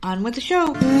On with the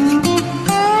show.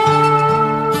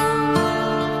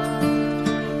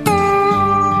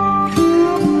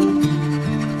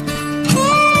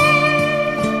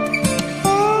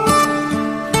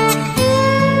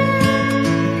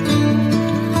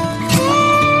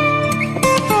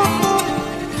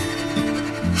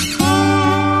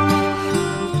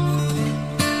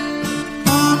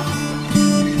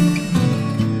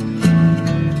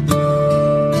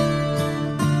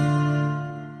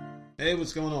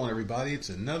 What's going on, everybody? It's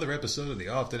another episode of the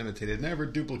often imitated, never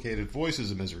duplicated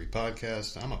Voices of Misery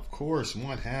podcast. I'm, of course,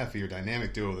 one half of your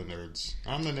dynamic duo of the nerds.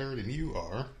 I'm the nerd, and you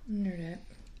are... Nerdette.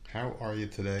 How are you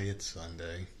today? It's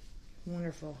Sunday.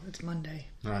 Wonderful. It's Monday.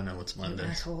 I know, it's Monday.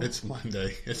 Asshole. It's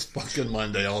Monday. It's fucking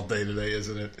Monday all day today,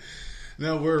 isn't it?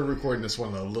 No, we're recording this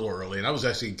one a little early, and I was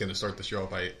actually going to start the show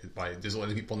by just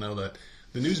letting people know that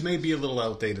the news may be a little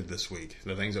outdated this week,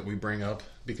 the things that we bring up,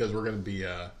 because we're going to be...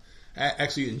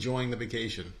 actually enjoying the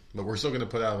vacation, but we're still going to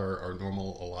put out our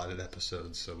normal allotted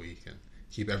episodes so we can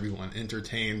keep everyone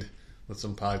entertained with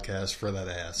some podcasts for that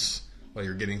ass while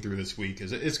you're getting through this week.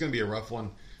 It's going to be a rough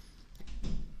one.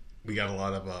 We got a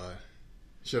lot of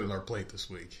shit on our plate this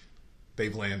week.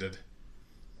 They've landed.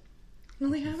 No,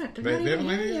 they haven't. They haven't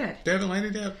landed yet. They haven't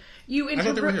landed yet.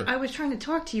 I was trying to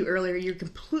talk to you earlier. You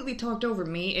completely talked over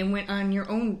me and went on your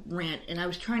own rant, and I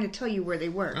was trying to tell you where they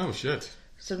were. Oh shit!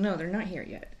 So no, they're not here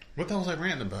yet. What the hell was I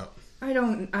ranting about? I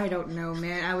don't know,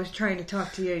 man. I was trying to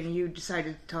talk to you, and you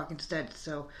decided to talk instead.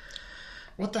 So,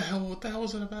 what the hell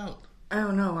was it about? I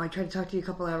don't know. I tried to talk to you a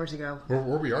couple hours ago.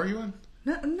 Were we arguing?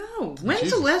 No.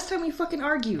 When's the last time we fucking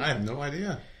argued? I have no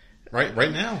idea. Right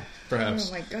now, perhaps.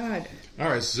 Oh my god. All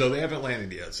right, so they haven't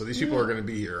landed yet. So these people are going to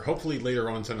be here. Hopefully later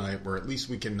on tonight, where at least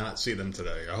we cannot see them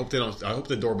today. I hope they don't. I hope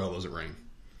the doorbell doesn't ring.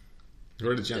 What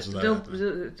are the chances of that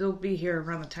happening? They'll be here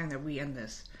around the time that we end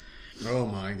this. Oh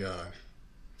my god.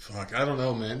 Fuck, I don't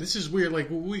know, man. This is weird. Like,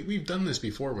 we've done this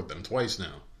before with them twice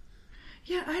now.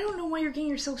 Yeah, I don't know why you're getting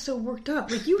yourself so worked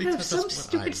up. Like, you have some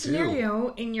stupid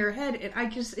scenario in your head, and I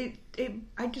just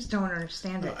don't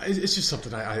understand it. It's just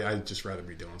something I'd just rather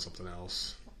be doing something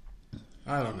else.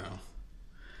 I don't know.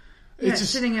 Yeah,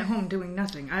 just sitting at home doing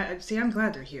nothing. I'm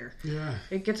glad they're here. Yeah.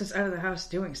 It gets us out of the house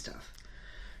doing stuff.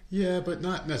 Yeah, but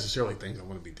not necessarily things I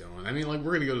want to be doing. I mean, like,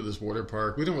 we're going to go to this water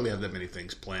park. We don't really have that many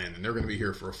things planned, and they're going to be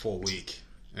here for a full week.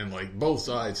 And, like, both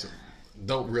sides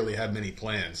don't really have many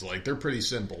plans. Like, they're pretty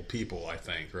simple people, I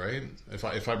think, right? If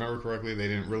I remember correctly, they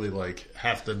didn't really, like,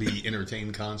 have to be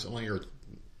entertained constantly, or...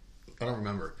 I don't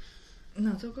remember.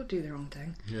 No, they'll go do their own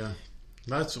thing. Yeah.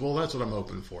 That's what I'm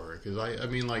hoping for. Because, I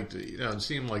mean, like, you know, it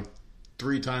seemed like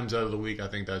 3 times out of the week, I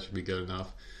think that should be good enough.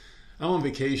 I'm on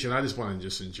vacation. I just want to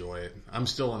just enjoy it. I'm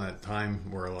still in that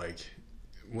time where, like,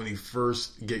 when you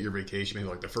first get your vacation, maybe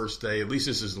like the first day, at least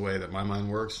this is the way that my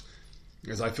mind works,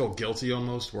 is I feel guilty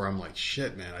almost, where I'm like,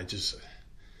 shit, man,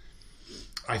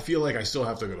 I feel like I still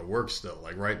have to go to work still.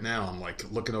 Like, right now, I'm,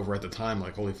 like, looking over at the time,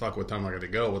 like, holy fuck, what time am I going to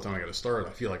go? What time am I going to start? I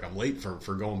feel like I'm late for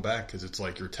going back, because it's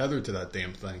like you're tethered to that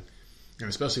damn thing. And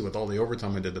especially with all the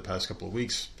overtime I did the past couple of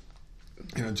weeks,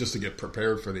 you know, just to get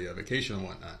prepared for the vacation and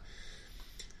whatnot.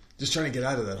 Just trying to get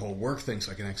out of that whole work thing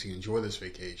so I can actually enjoy this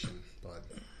vacation. But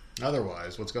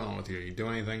otherwise, what's going on with you? Are you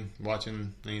doing anything?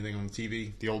 Watching anything on the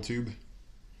TV? The old tube?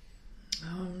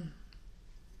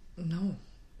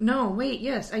 No, wait,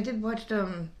 yes. I did watch,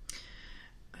 I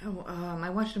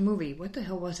watched a movie. What the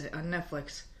hell was it? On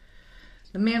Netflix.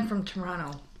 The Man from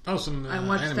Toronto. Oh, some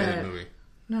animated movie.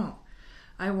 No.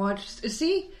 I watched...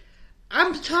 See...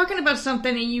 I'm talking about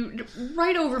something and you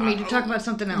right over me to talk about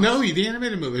something else. No, the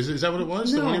animated movie. Is that what it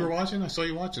was? No. The one you were watching? I saw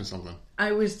you watching something.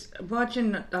 I was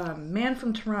watching Man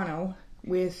from Toronto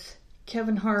with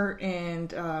Kevin Hart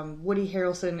and Woody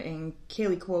Harrelson and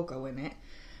Kaylee Cuoco in it.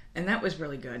 And that was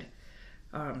really good.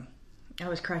 I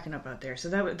was cracking up out there. So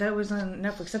that was on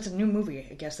Netflix. That's a new movie,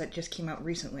 I guess, that just came out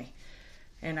recently.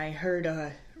 And I heard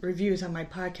reviews on my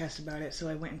podcast about it, so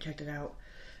I went and checked it out.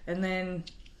 And then...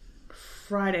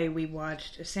 Friday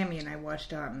Sammy and I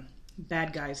watched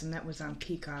Bad Guys, and that was on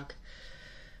Peacock.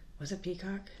 Was it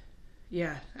Peacock?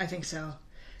 Yeah, I think so.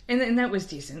 And that was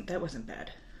decent. That wasn't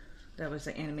bad. That was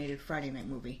the animated Friday night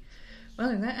movie. Well,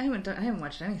 other than that, I haven't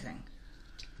watched anything.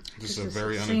 Just a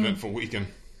very uneventful weekend.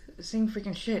 Same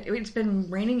freaking shit. It's been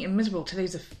raining and miserable.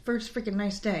 Today's the first freaking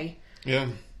nice day. Yeah.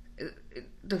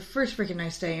 The first freaking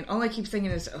nice day, and all I keep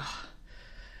thinking is,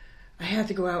 I have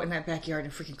to go out in that backyard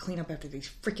and freaking clean up after these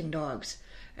freaking dogs.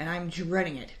 And I'm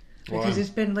dreading it. Because it's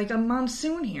been like a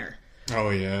monsoon here. Oh,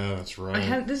 yeah, that's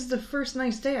right. This is the first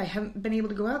nice day I haven't been able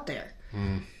to go out there.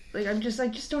 Like, I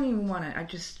just don't even want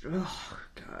it. Oh,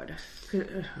 God.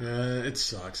 Yeah, it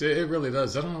sucks. It really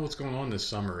does. I don't know what's going on this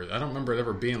summer. I don't remember it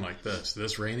ever being like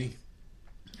this rainy.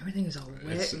 Everything is all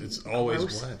wet. It's always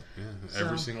gross. wet. Yeah,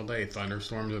 every single day.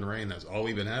 Thunderstorms and rain. That's all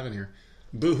we've been having here.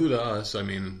 Boo-hoo to us. I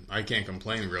mean, I can't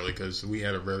complain really because we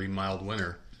had a very mild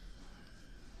winter.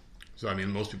 So, I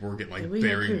mean, most people were getting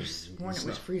buried. When it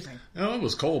was freezing. No, it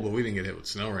was cold, but we didn't get hit with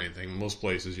snow or anything. Most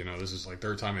places, this is like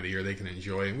their time of the year they can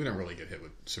enjoy, and we don't really get hit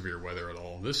with severe weather at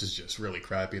all. This is just really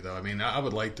crappy, though. I mean, I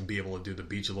would like to be able to do the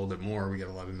beach a little bit more. We get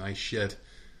a lot of nice shit.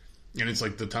 And it's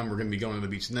like the time we're going to be going to the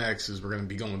beach next is we're going to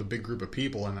be going with a big group of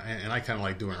people, and I kind of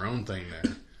like doing our own thing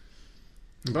there.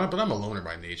 But I'm a loner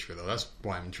by nature, though. That's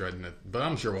why I'm dreading it. But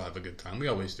I'm sure we'll have a good time. We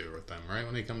always do with them, right?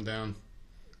 When they come down.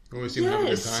 Always seem to have a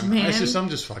good time. Man. I'm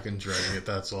just fucking dreading it,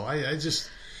 that's all. I just...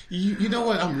 You know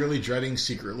what I'm really dreading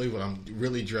secretly? What I'm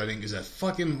really dreading is that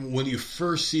fucking... When you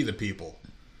first see the people.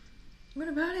 What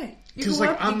about it? Because,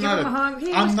 like, I'm not a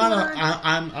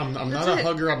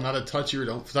hugger. I'm not a toucher.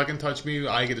 Don't fucking touch me.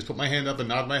 I can just put my hand up and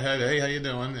nod my head. Hey, how you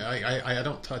doing? I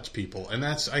don't touch people. And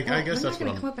that's... I guess that's what I'm...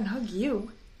 I'm not going to come up and hug you.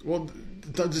 Well,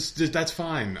 that's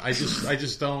fine. I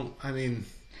just don't... I mean...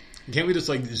 Can't we just,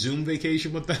 like, Zoom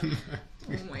vacation with them?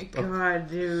 Oh my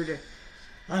God, dude.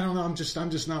 I don't know. I'm just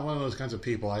not one of those kinds of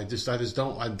people. I just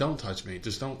don't touch me.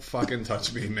 Just don't fucking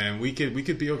touch me, man. We could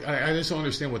be okay. I just don't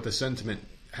understand what the sentiment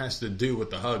has to do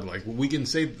with the hug. Like, we could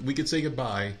say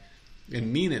goodbye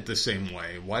and mean it the same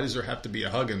way. Why does there have to be a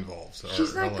hug involved?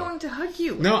 She's not going to hug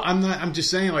you. No, I'm not. I'm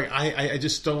just saying, like, I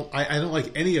just don't. I don't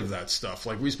like any of that stuff.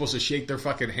 Like, are we supposed to shake their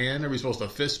fucking hand? Are we supposed to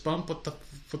fist bump? What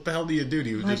the hell do you do? Do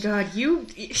you my God, you...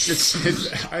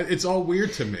 It's all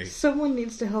weird to me. Someone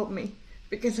needs to help me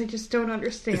because I just don't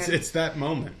understand. It's that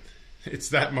moment. It's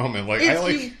that moment. Like,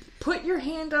 you put your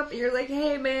hand up and you're like,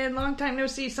 hey man, long time no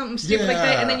see, something stupid like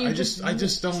that, and then you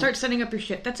just don't start setting up your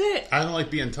shit. That's it. I don't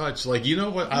like being touched. Like, you know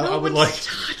what I would like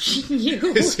touching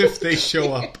you is if they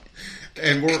show up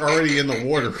and we're already in the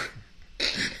water.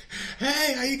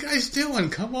 Hey, how you guys doing?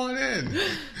 Come on in.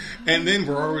 And then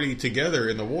we're already together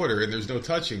in the water and there's no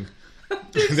touching.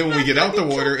 And then when we get out the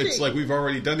water, it's like we've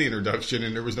already done the introduction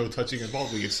and there was no touching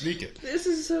involved. We could sneak it. This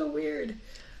is so weird.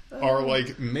 Or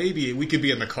like maybe we could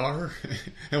be in the car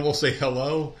and we'll say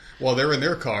hello while they're in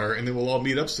their car and then we'll all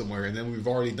meet up somewhere and then we've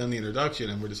already done the introduction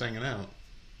and we're just hanging out.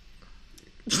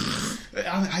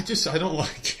 I don't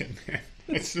like it, man.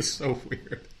 It's just so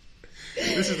weird.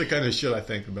 This is the kind of shit I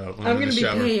think about when I'm in the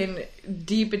shower. I'm going to be paying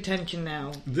deep attention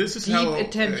now. This is deep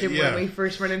attention when we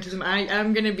first run into them.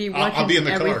 I'm going to be watching I'll be in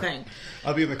the everything. Car.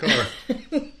 I'll be in the car.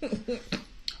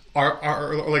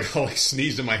 I'll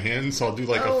sneeze in my hand, so I'll do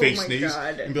like a fake sneeze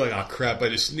and be like, "Oh crap, I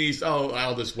just sneezed." Oh,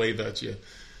 I'll just wave at you.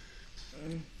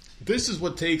 This is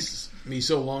what takes me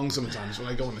so long sometimes when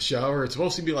I go in the shower. It's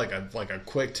supposed to be like a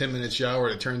quick 10-minute shower,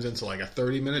 and it turns into like a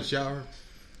 30-minute shower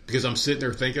because I'm sitting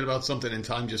there thinking about something and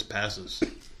time just passes.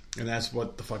 And that's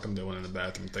what the fuck I'm doing in the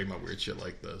bathroom, thinking about weird shit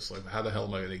like this. Like, how the hell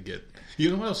am I going to get? You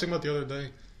know what I was thinking about the other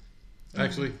day?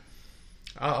 Actually.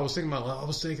 I was thinking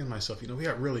to myself, we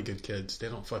got really good kids. They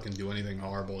don't fucking do anything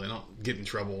horrible. They don't get in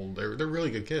trouble. They're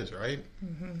really good kids, right?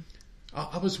 Mm-hmm.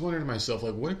 I was wondering to myself,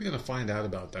 like, what are we going to find out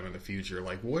about them in the future?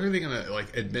 Like, what are they going to,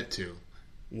 like, admit to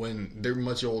when they're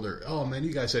much older? Oh, man,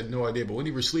 you guys had no idea. But when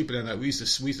you were sleeping at night, we used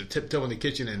to tiptoe in the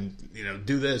kitchen and,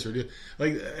 do this or do...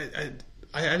 Like,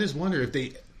 I just wonder if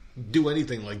they do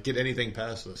anything, like, get anything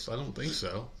past this. I don't think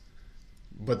so.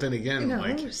 But then again,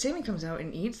 like... Sammy comes out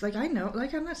and eats. Like, I know.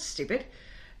 Like, I'm not stupid.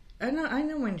 I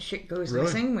know when shit goes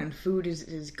missing, when food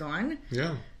is gone.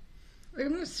 Yeah. Like,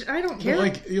 I don't care. But,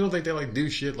 like, you don't think they, like, do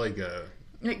shit like...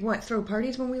 Like what? Throw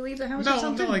parties when we leave the house or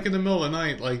something? No, like in the middle of the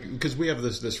night. Like, because we have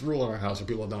this rule in our house, if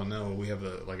people don't know, we have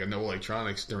a no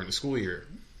electronics during the school year.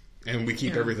 And we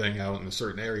keep everything out in a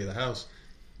certain area of the house.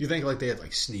 You think, like, they had,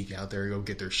 like, sneak out there, go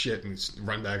get their shit and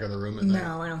run back in the room at night?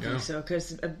 No, I don't think so,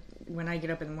 because... when I get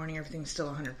up in the morning, everything's still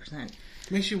 100%. It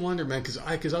makes you wonder, man, because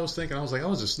I was thinking, I was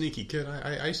a sneaky kid.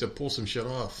 I used to pull some shit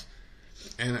off.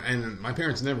 And my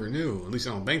parents never knew. At least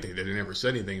I don't think they did. They never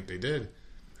said anything if they did.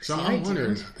 So I'm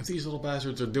wondering if these little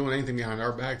bastards are doing anything behind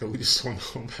our back that we just don't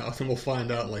know about, and we'll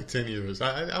find out in like 10 years.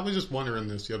 I was just wondering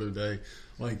this the other day.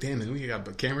 Like, damn, man, we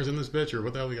got cameras in this bitch, or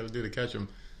what the hell we got to do to catch them?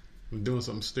 We're doing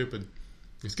something stupid.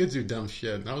 These kids do dumb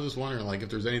shit. And I was just wondering, like, if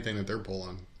there's anything that they're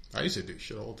pulling. I used to do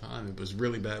shit all the time. It was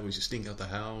really bad. We used to stink out the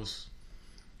house.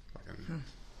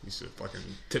 Used to fucking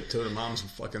tiptoe to mom's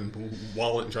fucking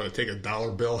wallet and try to take a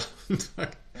 $1 bill. I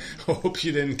hope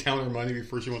she didn't count her money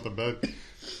before she went to bed.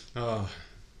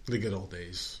 The good old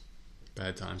days.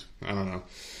 Bad times. I don't know.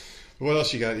 What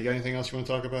else you got? You got anything else you want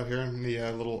to talk about here in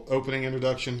the little opening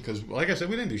introduction? Because, like I said,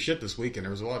 we didn't do shit this weekend.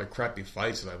 There was a lot of crappy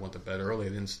fights that I went to bed early. I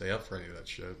didn't stay up for any of that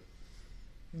shit.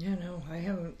 Yeah, no, I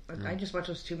haven't. Yeah. I just watched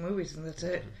those 2 movies and that's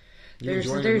it. You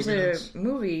There's a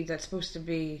movie that's supposed to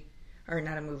be, or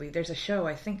not a movie. There's a show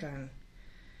I think on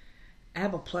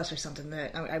Apple Plus or something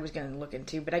that I was going to look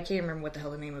into, but I can't remember what the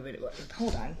hell the name of it was.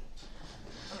 Hold on,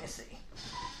 let me see.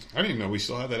 I didn't even know we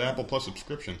still had that Apple Plus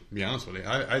subscription, to be honest with you.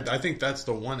 I think that's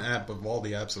the one app of all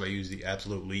the apps that I use the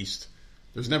absolute least.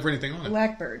 There's never anything on it.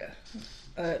 Blackbird.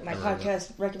 My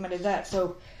podcast recommended that.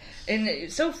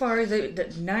 And so far, the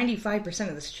 95%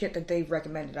 of the shit that they've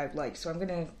recommended I've liked. So I'm going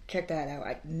to check that out.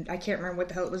 I can't remember what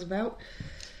the hell it was about.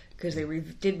 Because they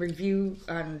did review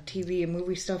on TV and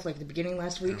movie stuff like the beginning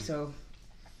last week. So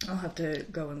I'll have to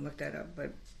go and look that up.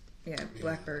 But yeah,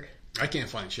 Blackbird. I can't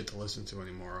find shit to listen to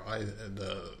anymore.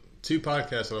 The 2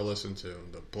 podcasts that I listen to,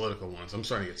 the political ones, I'm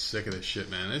starting to get sick of this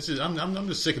shit, man. It's just, I'm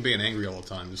just sick of being angry all the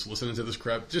time. Just listening to this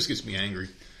crap just gets me angry.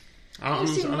 I'm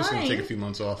just going to take a few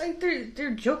months off. Like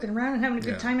they're joking around and having a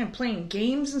good time and playing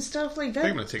games and stuff like that.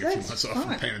 I'm going to take a few months off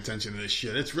from paying attention to this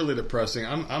shit. It's really depressing.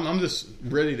 I'm just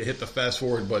ready to hit the fast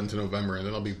forward button to November, and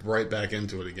then I'll be right back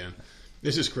into it again.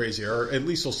 This is crazy. Or at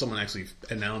least till someone actually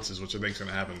announces, which I think is going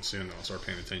to happen soon, I'll start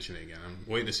paying attention again. I'm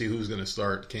waiting to see who's going to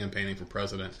start campaigning for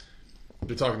president.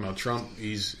 They're talking about Trump.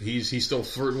 He's still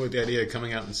flirting with the idea of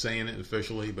coming out and saying it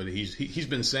officially, but he's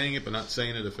been saying it but not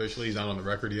saying it officially. He's not on the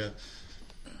record yet.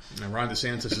 And Ron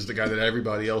DeSantis is the guy that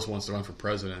everybody else wants to run for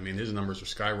president. I mean, his numbers are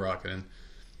skyrocketing.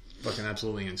 Fucking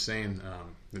absolutely insane.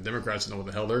 The Democrats know what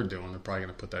the hell they're doing. They're probably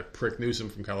going to put that prick Newsom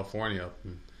from California up.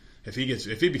 And if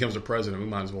he becomes a president, we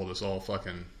might as well just all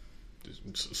fucking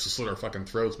just slit our fucking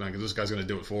throats, man, because this guy's going to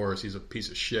do it for us. He's a piece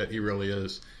of shit. He really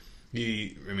is.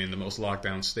 The most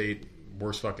lockdown state,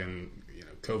 worst fucking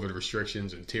COVID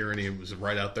restrictions and tyranny. It was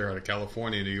right out there out of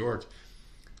California, New York.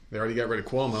 They already got rid of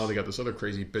Cuomo. They got this other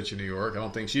crazy bitch in New York. I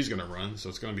don't think she's going to run, so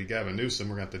it's going to be Gavin Newsom.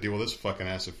 We're going to have to deal with this fucking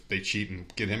ass if they cheat and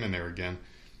get him in there again.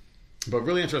 But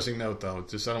really interesting note, though.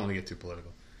 Just I don't want to get too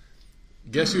political.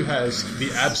 Guess who has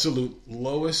the absolute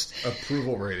lowest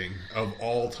approval rating of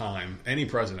all time? Any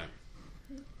president.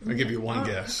 I'll give you one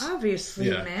guess. Obviously,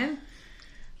 man.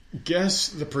 Guess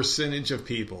the percentage of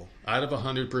people out of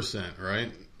 100%,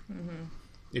 right? Mm-hmm.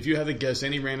 If you had to guess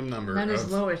any random number. Not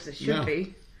as low as it should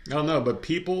be. No, but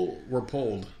people were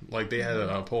polled. Like they had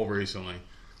a poll recently.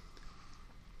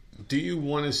 Do you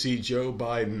want to see Joe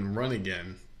Biden run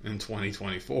again in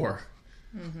 2024?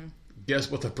 Mm-hmm.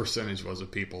 Guess what the percentage was of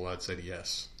people that said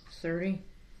yes? 30?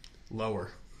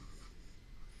 Lower.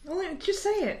 Well, just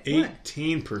say it.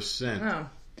 18%. Oh.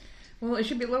 Well, it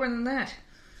should be lower than that.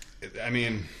 I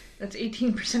mean... That's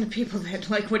 18% of people that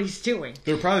like what he's doing.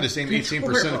 They're probably the same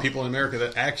 18% of people in America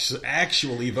that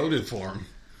actually voted for him.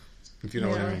 If you know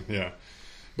what I mean. Yeah.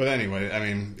 But anyway, I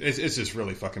mean, it's just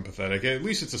really fucking pathetic. At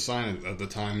least it's a sign of the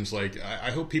times. Like,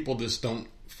 I hope people just don't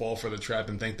fall for the trap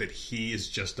and think that he is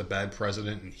just a bad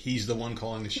president and he's the one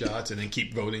calling the shots and then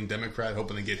keep voting Democrat,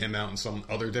 hoping to get him out and some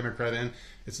other Democrat in.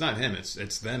 It's not him.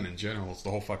 It's them in general. It's the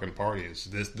whole fucking party.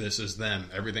 This is them.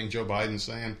 Everything Joe Biden's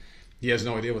saying, he has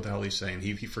no idea what the hell he's saying.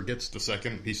 He forgets the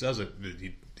second he says it.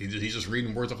 He's just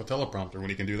reading words off a teleprompter when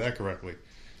he can do that correctly,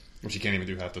 which he can't even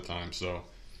do half the time. So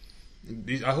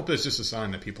I hope that's just a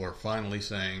sign that people are finally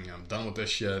saying, I'm done with this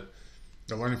shit.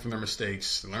 They're learning from their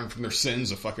mistakes. They're learning from their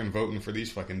sins of fucking voting for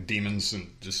these fucking demons and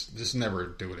just never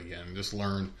do it again. Just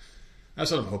learn.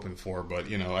 That's what I'm hoping for. But,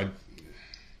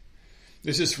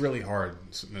 it's just really hard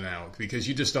now because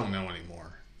you just don't know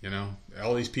anymore.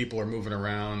 All these people are moving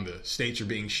around. The states are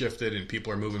being shifted and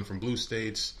people are moving from blue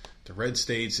states to red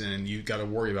states, and you got to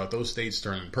worry about those states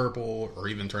turning purple or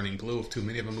even turning blue if too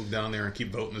many of them move down there and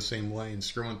keep voting the same way and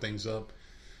screwing things up.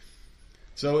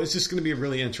 So it's just going to be a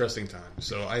really interesting time.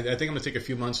 So I think I'm going to take a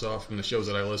few months off from the shows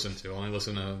that I listen to. I only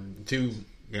listen to 2,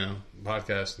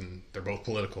 podcasts, and they're both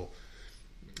political.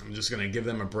 I'm just going to give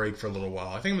them a break for a little while.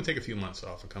 I think I'm going to take a few months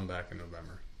off and come back in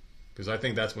November because I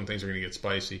think that's when things are going to get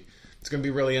spicy. It's going to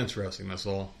be really interesting. That's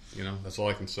all. That's all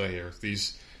I can say here. If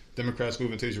these Democrats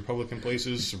move into these Republican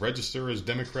places, register as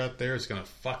Democrat there, it's going to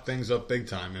fuck things up big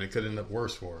time, and it could end up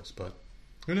worse for us. But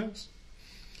who knows?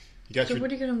 What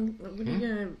are you going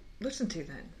to listen to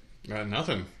then?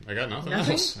 Nothing. I got nothing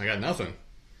else. I got nothing.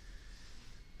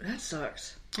 That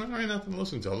sucks. I don't have nothing to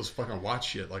listen to. I'll just fucking watch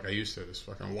shit like I used to. Just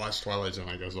fucking watch Twilight Zone,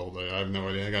 I guess, all day. I have no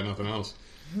idea. I got nothing else.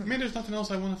 I mean, there's nothing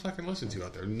else I want to fucking listen to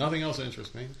out there. Nothing else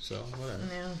interests me, so whatever.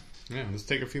 Yeah, let's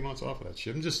take a few months off of that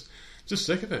shit. I'm just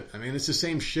sick of it. I mean, it's the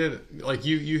same shit. Like,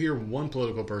 you hear one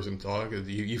political person talk,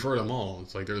 you've heard them all.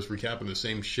 It's like they're just recapping the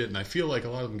same shit, and I feel like a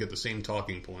lot of them get the same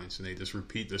talking points, and they just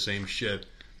repeat the same shit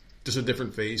Just a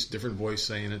different face, different voice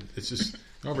saying it. It's just,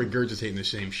 they're all regurgitating the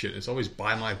same shit. It's always,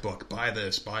 buy my book, buy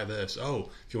this, buy this. Oh,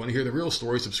 if you want to hear the real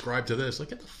story, subscribe to this. Like,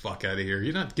 get the fuck out of here.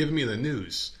 You're not giving me the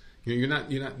news. You're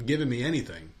not giving me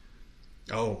anything.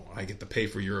 Oh, I get to pay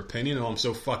for your opinion. Oh, I'm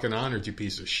so fucking honored, you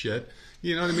piece of shit.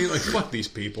 You know what I mean? Like, fuck these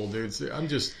people, dude. I'm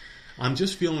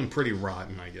just feeling pretty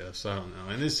rotten, I guess. I don't know.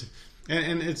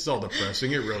 And it's all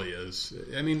depressing. It really is.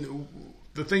 I mean,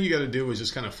 the thing you got to do is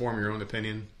just kind of form your own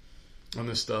opinion on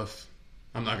this stuff.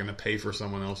 I'm not going to pay for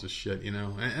someone else's shit, you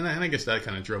know? And I guess that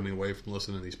kind of drove me away from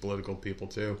listening to these political people,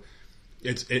 too.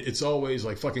 It's always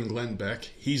like fucking Glenn Beck.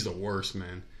 He's the worst,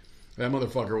 man. That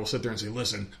motherfucker will sit there and say,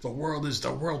 listen, the world's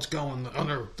going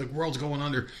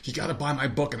under. You got to buy my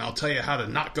book and I'll tell you how to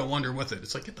not go under with it.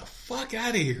 It's like, get the fuck out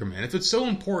of here, man. If it's so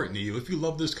important to you, if you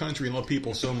love this country and love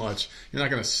people so much, you're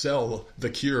not going to sell The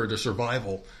Cure to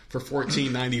Survival for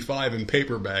 $14.95 in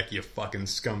paperback, you fucking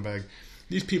scumbag.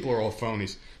 These people are all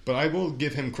phonies. But I will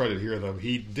give him credit here, though.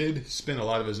 He did spend a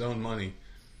lot of his own money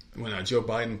when Joe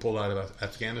Biden pulled out of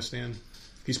Afghanistan.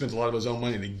 He spent a lot of his own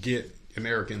money to get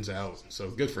Americans out. So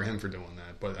good for him for doing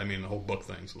that. But, I mean, the whole book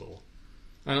thing's a little...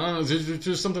 I don't know. There's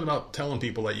just something about telling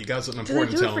people that you got something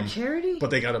important to tell them. Do they do it for charity?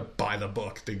 But they got to buy the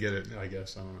book to get it, I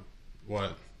guess. I don't know.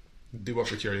 What? Do what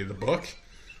for charity? The book?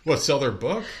 What, sell their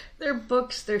book? Their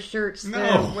books, their shirts, no.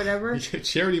 their whatever.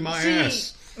 Charity my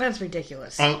ass. That's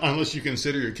ridiculous. Unless you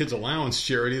consider your kid's allowance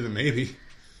charity, then maybe.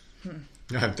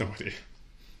 I have no idea.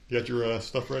 You got your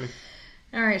stuff ready?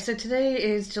 All right, so today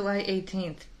is July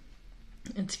 18th.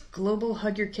 It's Global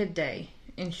Hug Your Kid Day,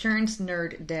 Insurance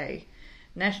Nerd Day,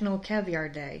 National Caviar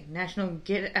Day, National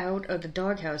Get Out of the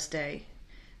Doghouse Day,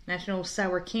 National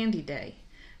Sour Candy Day,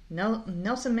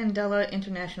 Nelson Mandela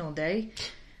International Day,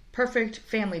 Perfect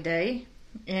Family Day,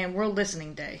 and World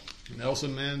Listening Day.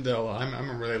 Nelson Mandela. I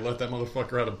remember they let that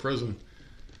motherfucker out of prison.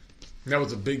 That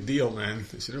was a big deal, man.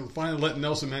 They said, they're finally letting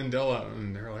Nelson Mandela out.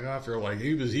 And they're like, after, like,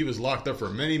 he was locked up for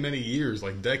many, many years,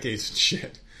 like decades and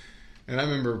shit. And I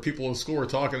remember people in school were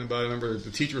talking about it. I remember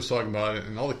the teacher was talking about it,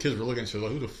 and all the kids were looking at each other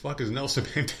like, who the fuck is Nelson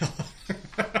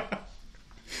Mandela?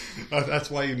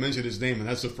 That's why you mentioned his name, and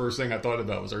that's the first thing I thought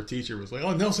about was our teacher was like,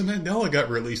 oh, Nelson Mandela got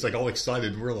released, like all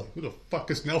excited. And we're like, who the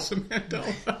fuck is Nelson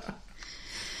Mandela?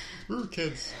 We were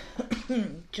kids.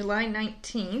 July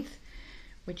 19th,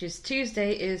 which is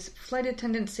Tuesday, is Flight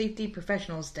Attendant Safety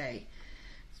Professionals Day,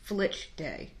 Flitch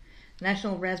Day,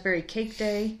 National Raspberry Cake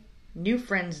Day, New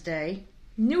Friends Day.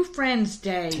 New Friends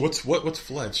Day. What's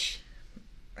Fletch?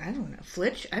 I don't know.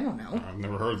 Flitch? I don't know. I've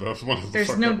never heard of that. What the There's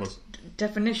fuck no that was.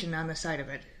 definition on the side of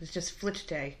it. It's just Flitch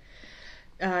Day.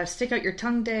 Stick Out Your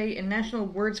Tongue Day and National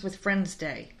Words with Friends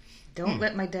Day. Don't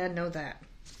let my dad know that.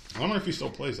 I wonder if he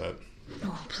still plays that.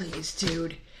 Oh, please,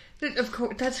 dude. Of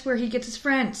course, that's where he gets his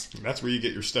friends. That's where you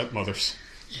get your stepmothers.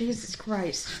 Jesus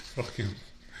Christ. Fucking.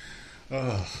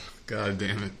 Oh, God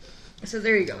damn it. So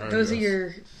there you go. Those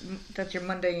are that's your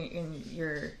Monday and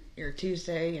your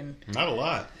Tuesday and... Not a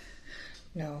lot.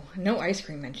 No ice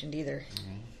cream mentioned either.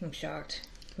 I'm shocked.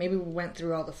 Maybe we went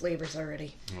through all the flavors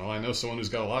already. Well, I know someone who's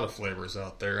got a lot of flavors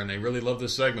out there, and they really love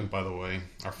this segment, by the way.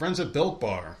 Our friends at Built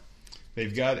Bar.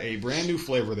 They've got a brand new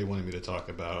flavor they wanted me to talk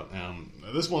about.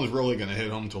 This one's really going to hit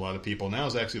home to a lot of people. Now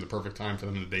is actually the perfect time for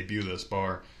them to debut this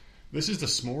bar. This is the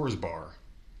S'mores Bar.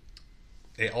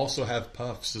 They also have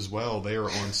puffs as well. They are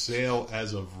on sale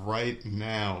as of right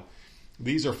now.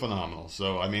 These are phenomenal.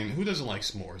 So, I mean, who doesn't like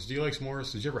s'mores? Do you like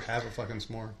s'mores? Did you ever have a fucking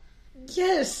s'more?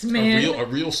 Yes, man. A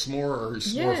real s'more or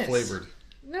s'more flavored?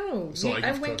 No. So, like,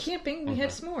 I went camping. We had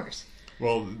s'mores.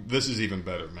 Well, this is even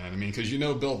better, man. I mean, because you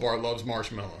know Built Bar loves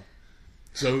marshmallow.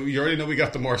 So you already know we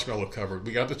got the marshmallow covered.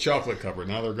 We got the chocolate covered.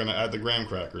 Now they're going to add the graham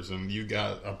crackers, and you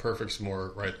got a perfect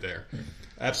s'more right there.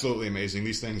 Absolutely amazing.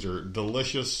 These things are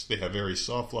delicious. They have very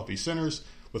soft, fluffy centers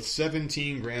with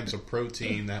 17 grams of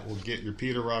protein that will get your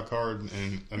pita rock hard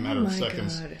in a matter of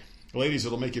seconds. God. Ladies,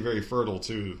 it'll make you very fertile,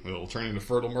 too. It'll turn into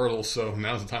fertile myrtle, so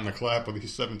now's the time to clap with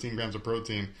these 17 grams of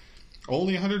protein.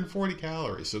 Only 140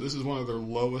 calories, so this is one of their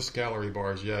lowest calorie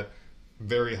bars yet.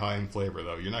 Very high in flavor,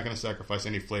 though. You're not going to sacrifice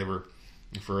any flavor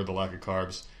for the lack of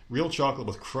carbs. Real chocolate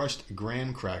with crushed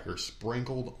graham crackers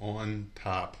sprinkled on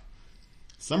top.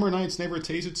 Summer nights never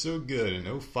tasted so good and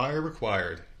no fire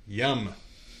required. Yum.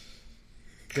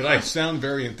 Did I sound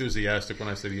very enthusiastic when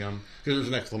I said yum? Because there's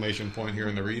an exclamation point here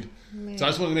in the read. Man. So I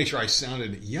just wanted to make sure I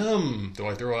sounded yum. Do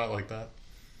I throw it out like that?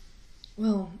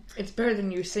 Well, it's better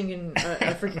than you singing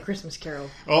a freaking Christmas carol.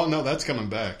 Oh, no, that's coming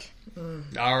back.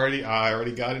 I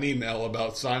already got an email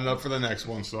about signing up for the next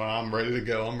one, so I'm ready to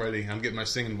go. I'm ready. I'm getting my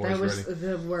singing voice ready. That was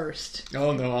the worst.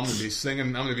 Oh, no, I'm going to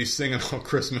be singing all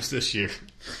Christmas this year.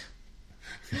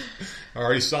 I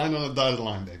already signed on the dotted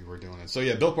line, baby. We're doing it. So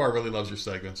yeah, Built Bar really loves your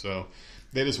segment. So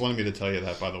they just wanted me to tell you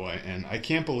that, by the way, and I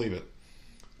can't believe it.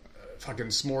 Fucking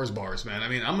s'mores bars, man. I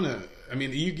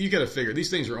mean, you got to figure these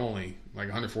things are only like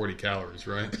 140 calories,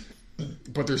 right?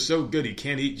 But they're so good, you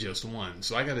can't eat just one.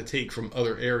 So I got to take from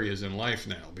other areas in life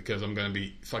now because I'm going to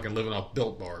be fucking living off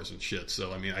Built Bars and shit.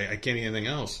 So I mean, I can't eat anything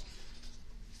else.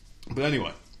 But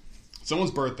anyway,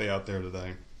 someone's birthday out there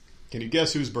today. Can you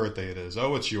guess whose birthday it is?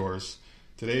 Oh, it's yours.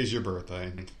 Today is your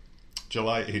birthday,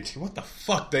 July 18th. What the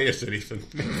fuck day is it, Ethan?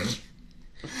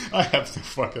 I have no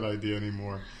fucking idea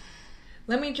anymore.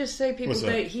 Let me just say, people,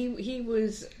 that he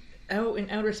was out in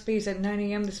outer space at 9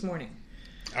 a.m. this morning.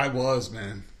 I was,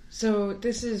 man. So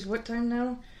this is what time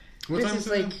now? This is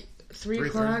like 3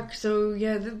 o'clock. So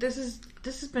yeah, this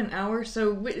has been hours.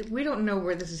 So we don't know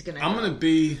where this is going to go. I'm going to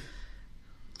be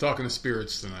talking to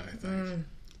spirits tonight, I think.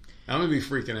 I'm going to be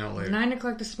freaking out later. 9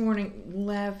 o'clock this morning,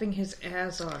 laughing his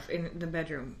ass off in the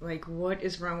bedroom. Like, what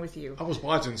is wrong with you? I was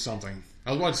watching something.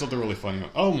 Really funny.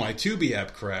 Oh, my Tubi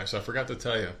app crashed. I forgot to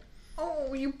tell you.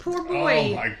 Oh, you poor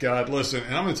boy. Oh, my God. Listen,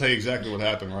 and I'm going to tell you exactly what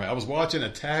happened, right? I was watching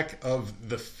Attack of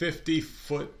the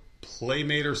 50-Foot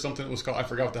Playmate or something it was called. I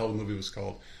forgot what the hell the movie was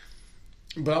called.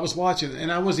 But I was watching,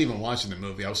 and I wasn't even watching the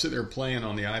movie. I was sitting there playing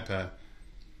on the iPad.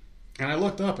 And I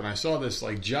looked up, and I saw this,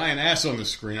 like, giant ass on the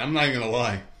screen. I'm not even going to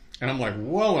lie. And I'm like,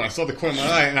 whoa, and I saw the corner of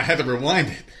my eye, and I had to rewind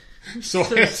it. So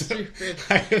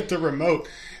I hit the remote,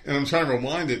 and I'm trying to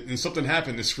rewind it, and something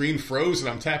happened. The screen froze, and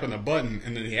I'm tapping a button,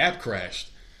 and then the app crashed.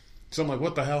 So I'm like,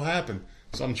 what the hell happened?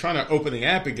 So I'm trying to open the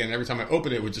app again. Every time I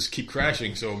open it, it would just keep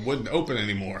crashing, so it wouldn't open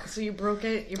anymore. So you broke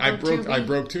it? I broke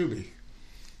Tubi.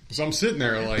 So I'm sitting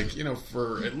there, like,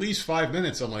 for at least 5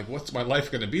 minutes, I'm like, what's my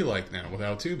life going to be like now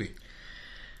without Tubi?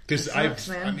 Because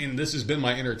this has been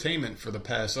my entertainment for the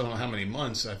past, I don't know how many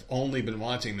months. I've only been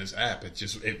watching this app.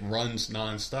 It runs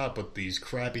nonstop with these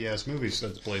crappy ass movies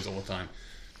that it plays all the time.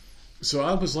 So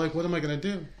I was like, what am I going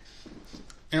to do?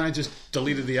 And I just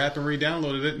deleted the app and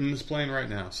re-downloaded it, and it's playing right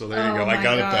now. So there you go. I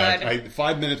got it back.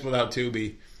 5 minutes without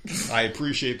Tubi. I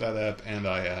appreciate that app, and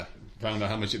I found out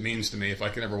how much it means to me if I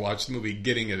can ever watch the movie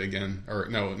Getting It again. Or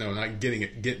no, not Getting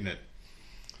It, Getting It.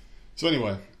 So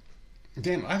anyway.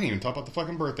 Damn, I didn't even talk about the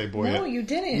fucking birthday boy yet. No, you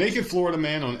didn't. Naked Florida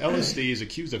man on LSD is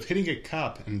accused of hitting a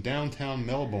cop in downtown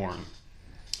Melbourne.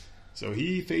 So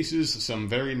he faces some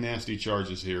very nasty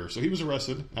charges here. So he was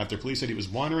arrested after police said he was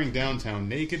wandering downtown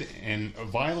naked and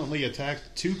violently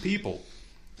attacked 2 people,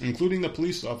 including the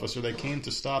police officer that came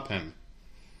to stop him.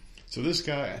 So this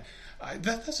guy,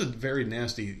 that's a very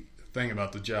nasty thing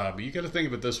about the job. But you got to think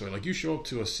of it this way. Like, you show up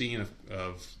to a scene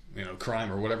of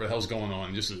crime or whatever the hell's going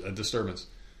on, just a disturbance.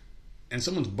 And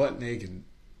someone's butt naked.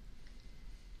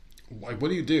 Like,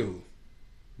 what do?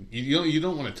 You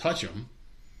don't want to touch them.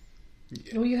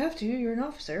 Well, you have to. You're an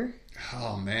officer.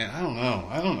 Oh man, I don't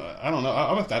know.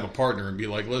 I'll have to have a partner and be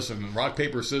like, listen, rock,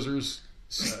 paper, scissors.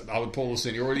 I would pull the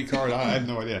seniority card. I have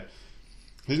no idea.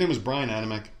 His name was Brian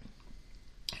Adamek.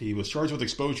 He was charged with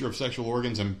exposure of sexual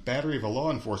organs and battery of a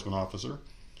law enforcement officer.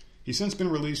 He's since been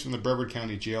released from the Brevard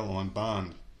County Jail on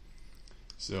bond.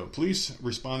 So police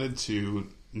responded to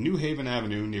New Haven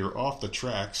Avenue near Off the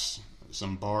Tracks,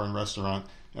 some bar and restaurant,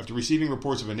 after receiving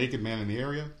reports of a naked man in the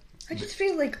area. I just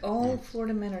feel like all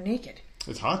Florida men are naked.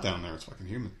 It's hot down there. It's fucking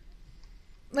humid.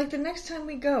 Like, the next time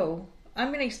we go, I'm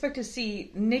going to expect to see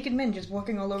naked men just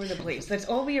walking all over the place. That's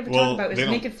all we ever talk about is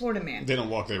naked Florida man. They don't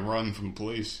walk, they run from the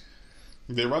police.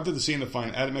 They arrived at the scene to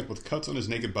find Adamek with cuts on his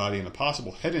naked body and a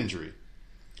possible head injury.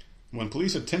 When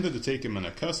police attempted to take him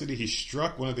into custody, he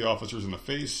struck one of the officers in the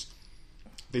face.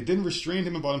 They then restrained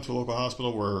him and brought him to a local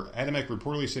hospital where Adamek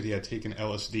reportedly said he had taken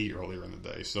LSD earlier in the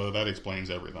day. So that explains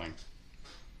everything.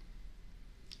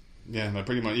 Yeah,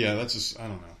 pretty much. Yeah, that's just, I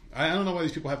don't know. I don't know why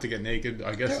these people have to get naked.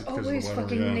 I guess they're it's because always of the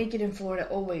weather. Fucking naked in Florida,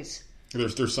 always.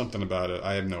 There's something about it.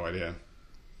 I have no idea.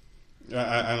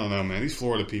 I don't know, man. These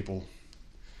Florida people.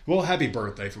 Well, happy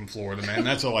birthday from Florida, man.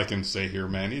 That's all I can say here,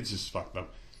 man. It's just fucked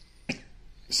up.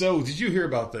 So, did you hear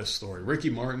about this story? Ricky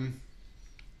Martin?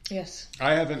 Yes.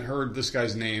 I haven't heard this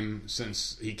guy's name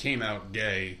since he came out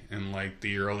gay in like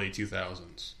the early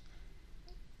 2000s.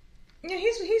 Yeah,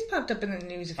 he's popped up in the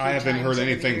news a few times. I haven't heard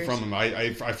anything from him.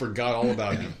 I forgot all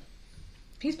about him.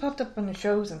 He's popped up on the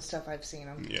shows and stuff. I've seen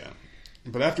him. Yeah.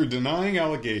 But after denying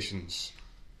allegations...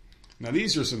 Now,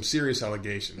 these are some serious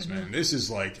allegations, man. This is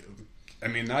like... I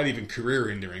mean, not even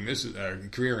career-ending. This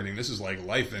is like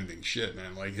life-ending shit,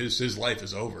 man. Like, his life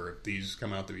is over if these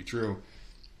come out to be true.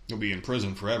 He'll be in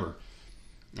prison forever.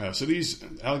 So these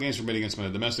allegations were made against him in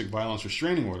a domestic violence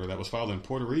restraining order that was filed in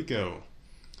Puerto Rico.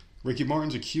 Ricky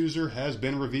Martin's accuser has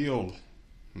been revealed.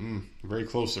 Very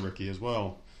close to Ricky as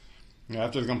well.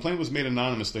 After the complaint was made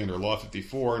anonymously under Law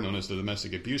 54, known as the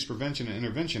Domestic Abuse Prevention and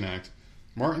Intervention Act,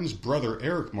 Martin's brother,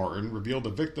 Eric Martin, revealed the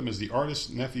victim as the artist's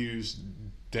nephew's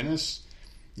Dennis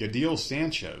Yadiel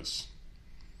Sanchez.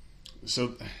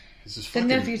 So, this is the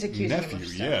nephew's accusing him of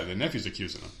stuff. Yeah, the nephew's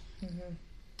accusing him. Mm-hmm.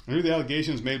 Under the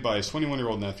allegations made by his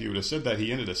 21-year-old nephew, it is said that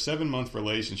he ended a 7-month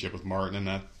relationship with Martin and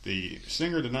that the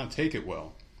singer did not take it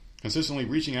well, consistently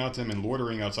reaching out to him and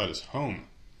loitering outside his home.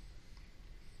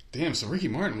 Damn, so Ricky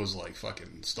Martin was like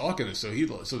fucking stalking it. So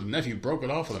the nephew broke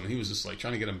it off with him, and he was just like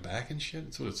trying to get him back and shit.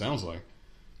 That's what it sounds like.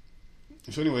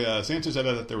 So anyway, Sanchez said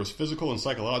that there was physical and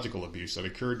psychological abuse that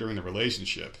occurred during the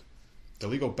relationship. The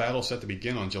legal battle set to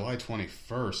begin on July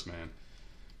 21st, man.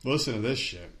 Listen to this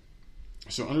shit.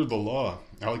 So under the law,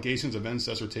 allegations of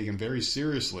incest are taken very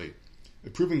seriously.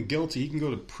 If proven guilty, he can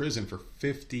go to prison for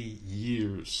 50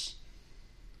 years.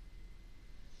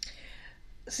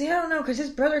 See, I don't know, because his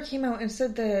brother came out and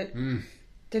said that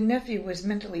the nephew was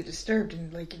mentally disturbed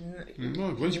and like.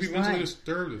 Look, wouldn't you be mentally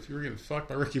disturbed if you were getting fucked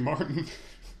by Ricky Martin?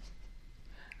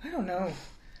 I don't know.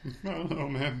 I don't know,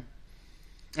 man.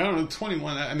 I don't know.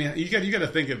 21. I mean, you got to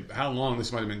think of how long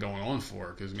this might have been going on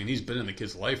for. Because I mean, he's been in the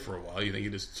kid's life for a while. You think he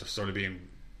just started being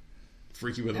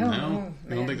freaky with him now?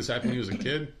 You don't think this happened when he was a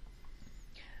kid?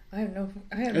 I have no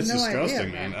It's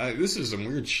disgusting, idea, man. This is some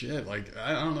weird shit. Like,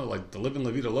 I don't know, like the living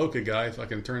La Vida Loca guy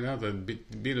fucking turned out to be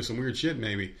into some weird shit,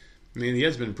 maybe. I mean, he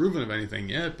hasn't been proven of anything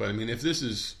yet, but I mean, if this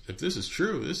is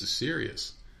true, this is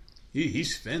serious.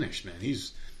 He's finished, man.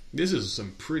 This is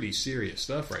some pretty serious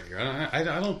stuff right here. I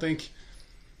don't think,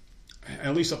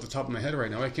 at least off the top of my head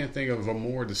right now, I can't think of a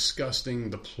more disgusting,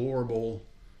 deplorable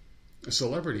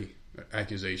celebrity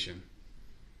accusation.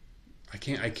 I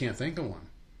can't think of one.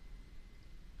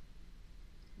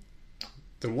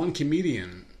 The one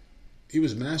comedian, he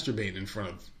was masturbating in front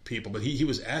of people, but he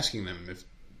was asking them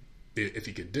if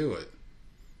he could do it.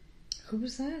 Who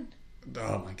was that?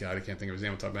 Oh my god, I can't think of his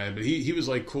name on top of my head. But he was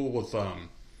like cool with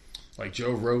like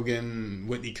Joe Rogan,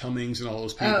 Whitney Cummings, and all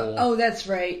those people. Oh, that's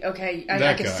right. Okay,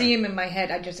 I can see him in my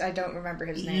head. I don't remember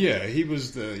his name. Yeah, he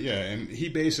was and he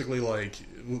basically like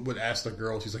would ask the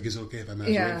girl. She's like, "Is it okay if I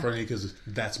masturbate in front of you? Because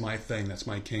that's my thing. That's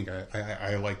my kink.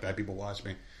 I like that. People watch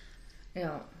me."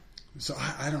 Yeah. So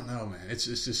I don't know, man. It's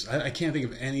just I can't think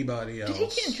of anybody else. Did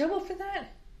he get in trouble for that?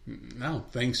 I don't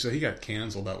think so. He got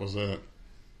canceled. That was it.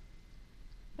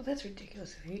 Well, that's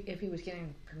ridiculous. If he was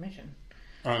getting permission.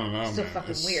 I don't know, it's so man.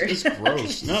 fucking weird. It's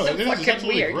gross. No, it's it's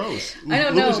absolutely weird. Gross. I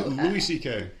don't know. Louis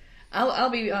C.K. I'll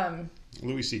be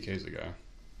Louis C.K.'s the guy.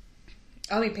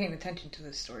 I'll be paying attention to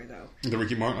this story though. The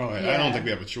Ricky Martin. Oh, yeah. I don't think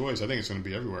we have a choice. I think it's going to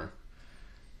be everywhere.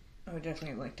 I would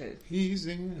definitely like to He's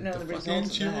in know the fucking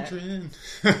children.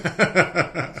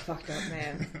 That's fucked up,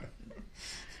 man.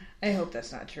 I hope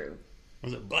that's not true.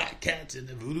 Was it Black Cats in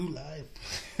the Voodoo Life?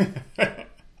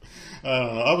 I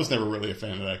don't know. I was never really a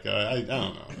fan of that guy. I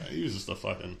don't know. He was just a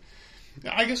fucking...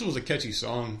 I guess it was a catchy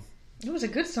song. It was a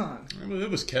good song. It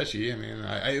was catchy. I mean,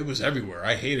 it was everywhere.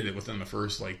 I hated it within the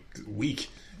first, week.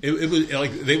 It was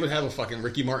like they would have a fucking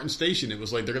Ricky Martin station. It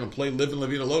was like they're going to play Livin' La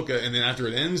Vida Loca, and then after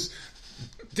it ends...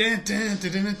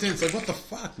 It's like, what the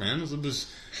fuck, man? It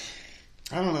was...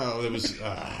 I don't know. It was...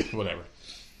 whatever.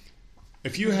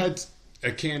 If you had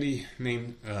a candy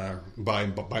named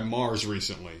by Mars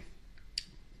recently...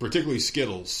 particularly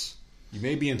Skittles, you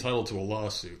may be entitled to a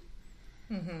lawsuit.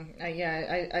 Mm-hmm.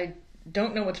 I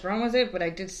don't know what's wrong with it, but I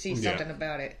did see something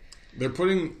about it. They're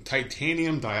putting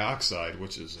titanium dioxide,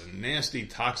 which is a nasty,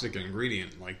 toxic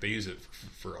ingredient. Like, they use it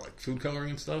for food coloring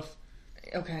and stuff.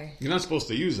 Okay. You're not supposed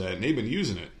to use that, and they've been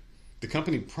using it. The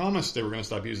company promised they were going to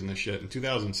stop using this shit in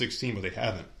 2016, but they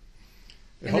haven't.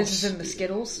 This is in the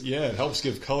Skittles? Yeah, it helps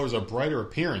give colors a brighter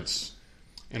appearance,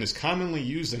 and is commonly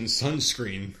used in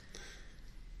sunscreen.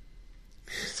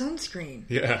 Sunscreen?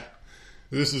 Yeah.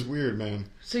 This is weird, man.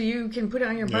 So you can put it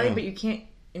on your body, but you can't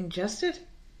ingest it?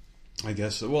 I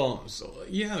guess so. Well,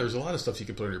 there's a lot of stuff you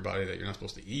can put on your body that you're not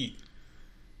supposed to eat.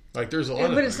 Like, there's a lot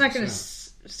of But it's not going to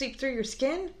seep through your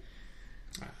skin?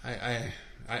 I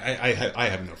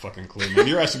have no fucking clue, man.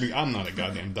 You're asking me. I'm not a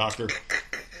goddamn doctor.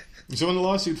 So in the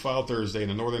lawsuit filed Thursday in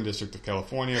the Northern District of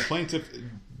California, plaintiff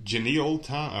Janelle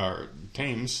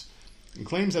Thames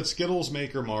claims that Skittles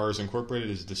maker Mars Incorporated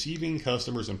is deceiving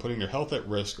customers and putting their health at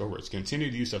risk over its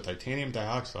continued use of titanium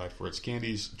dioxide for its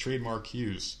candy's trademark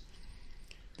hues.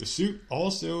 The suit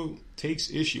also takes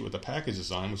issue with the package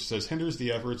design, which says hinders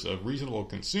the efforts of reasonable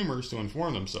consumers to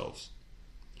inform themselves.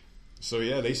 So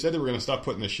yeah, they said they were going to stop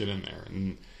putting this shit in there,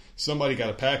 and somebody got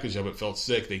a package of it, felt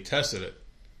sick, they tested it,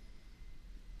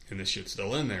 and this shit's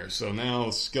still in there. So now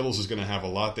Skittles is going to have a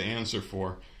lot to answer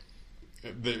for.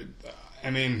 I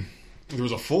mean, There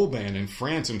was a full ban in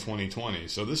France in 2020.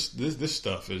 So this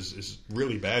stuff is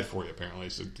really bad for you, apparently.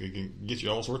 So it can get you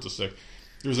all sorts of sick.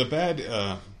 There's a bad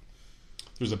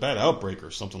outbreak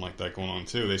or something like that going on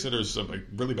too. They said there's some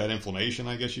really bad inflammation,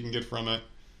 I guess you can get from it.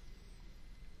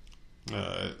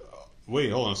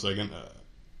 Wait, hold on a second.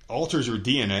 Alters your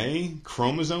DNA,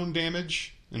 chromosome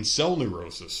damage, and cell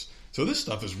neurosis. So this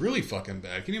stuff is really fucking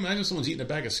bad. Can you imagine someone's eating a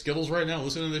bag of Skittles right now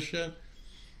listening to this shit?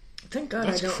 Thank God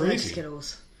That's I don't crazy. like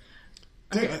Skittles.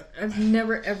 I've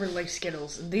never ever liked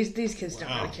Skittles. These kids don't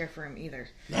really care for them either.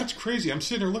 That's crazy. I'm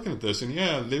sitting there looking at this, and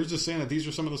yeah, they're just saying that these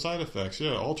are some of the side effects.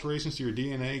 Yeah, alterations to your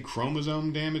DNA,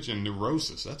 chromosome damage, and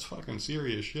neurosis. That's fucking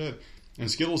serious shit. And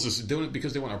Skittles is doing it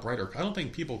because they want a brighter... I don't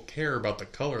think people care about the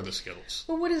color of the Skittles.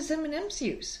 Well, what does M&M's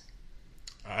use?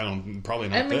 Probably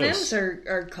not this. M&M's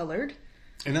are colored.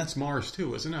 And that's Mars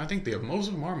too, isn't it? I think most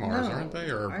of them are Mars, aren't they?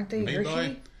 Or aren't they made Hershey?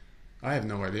 by... I have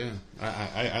no idea.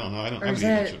 I don't know. I haven't eaten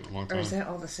that shit in a long time. Or is that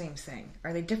all the same thing?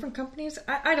 Are they different companies?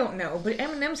 I don't know. But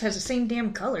M&M's has the same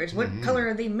damn colors. What color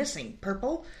are they missing?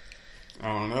 Purple? I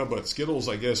don't know, but Skittles,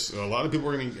 I guess, a lot of people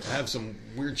are going to have some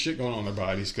weird shit going on in their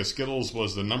bodies because Skittles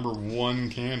was the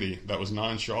 #1 candy that was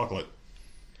non-chocolate.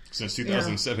 Since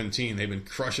 2017, they've been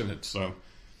crushing it, so...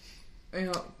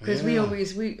 Because we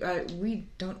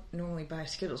don't normally buy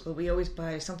Skittles, but we always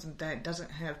buy something that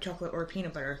doesn't have chocolate or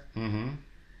peanut butter. Mm-hmm.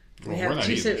 Well, we're not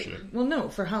eating shit. Well, no,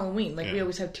 for Halloween, we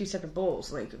always have 2 separate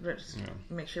bowls.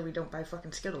 Make sure we don't buy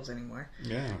fucking Skittles anymore.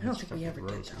 Yeah, I don't think we ever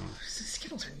gross, did though.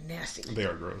 Skittles are nasty. They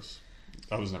are gross.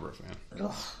 I was never a fan.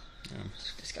 Ugh,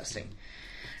 disgusting.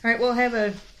 All right, we'll have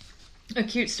a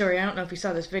cute story. I don't know if you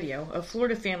saw this video. A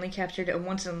Florida family captured a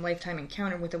once-in-a-lifetime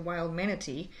encounter with a wild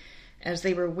manatee as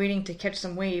they were waiting to catch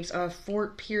some waves off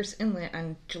Fort Pierce Inlet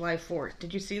on July 4th.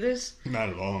 Did you see this? Not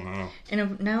at all, no. In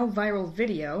a now viral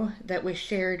video that was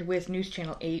shared with News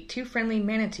Channel 8, 2 friendly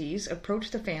manatees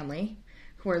approached the family,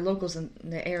 who are locals in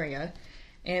the area,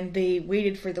 and they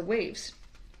waited for the waves.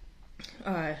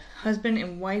 Husband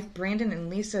and wife Brandon and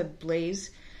Lisa Blaze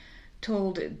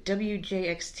told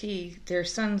WJXT their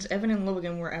sons Evan and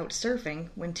Logan were out surfing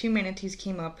when 2 manatees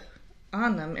came up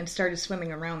on them and started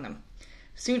swimming around them.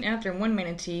 Soon after, one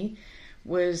manatee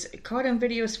was caught on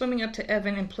video swimming up to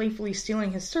Evan and playfully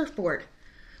stealing his surfboard.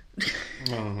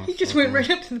 He just went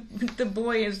right up to the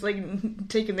boy and was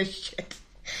taking the shit.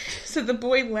 So the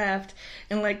boy laughed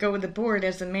and let go of the board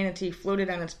as the manatee floated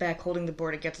on its back, holding the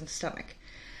board against its stomach.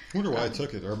 I wonder why I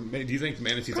took it. Or do you think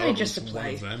manatees thought it was one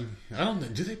of them? I don't know.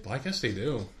 Do they? I guess they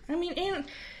do. I mean, and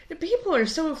people are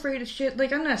so afraid of shit.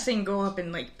 I'm not saying go up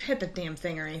and pet the damn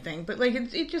thing or anything, but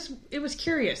it was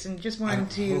curious and just wanted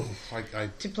to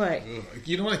play.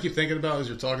 You know what I keep thinking about as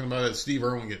you're talking about it? Steve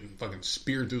Irwin getting fucking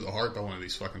speared through the heart by one of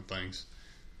these fucking things.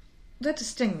 That's a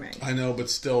stingray. I know, but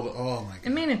still, oh my god. A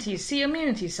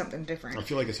manatee's something different. I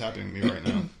feel like it's happening to me right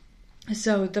now.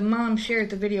 So the mom shared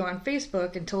the video on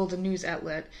Facebook and told a news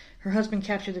outlet her husband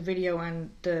captured the video on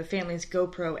the family's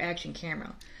GoPro action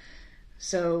camera.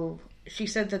 So she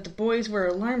said that the boys were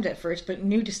alarmed at first, but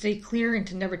knew to stay clear and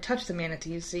to never touch the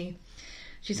manatees.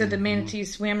 She said the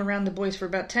manatees swam around the boys for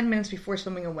about 10 minutes before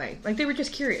swimming away. They were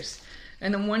just curious.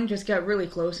 And then one just got really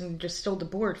close and just stole the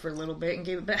board for a little bit and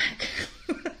gave it back.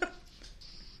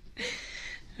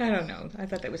 I don't know. I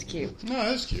thought that was cute. No,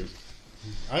 that's cute.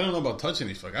 I don't know about touching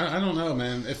these fuck. I don't know,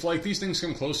 man. If these things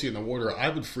come close to you in the water, I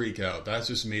would freak out. That's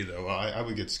just me, though. I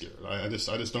would get scared. I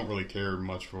just don't really care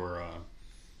much for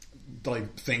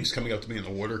things coming up to me in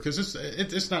the water because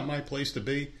it's not my place to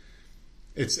be.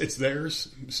 It's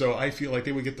theirs. So I feel like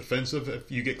they would get defensive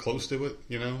if you get close to it.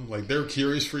 You know, they're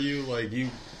curious for you.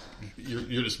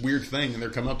 You're this weird thing, and they're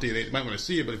coming up to you. They might want to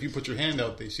see it, but if you put your hand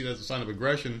out, they see that as a sign of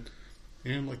aggression.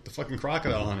 I'm like the fucking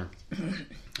crocodile hunter.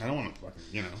 I don't want to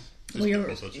fucking Well,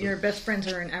 your best friends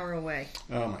are an hour away.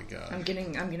 Oh my god! I'm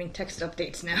getting text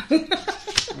updates now.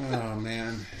 Oh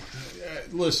man,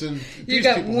 listen. You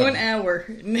got 1 hour.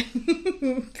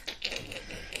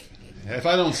 If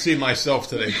I don't see myself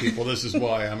today, people, this is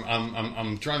why.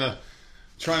 I'm trying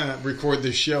to record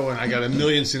this show, and I got a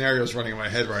million scenarios running in my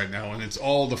head right now, and it's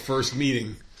all the first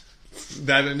meeting.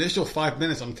 That initial 5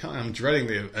 minutes, I'm dreading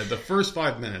the first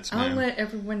 5 minutes. Man. I'll let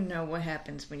everyone know what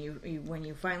happens when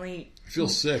you finally feel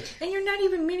sick, and you're not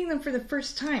even meeting them for the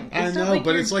first time. I know,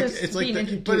 but it's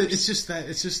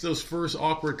just those first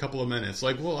awkward couple of minutes.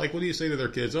 What do you say to their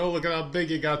kids? Oh, look at how big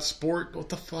you got, sport. What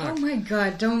the fuck? Oh my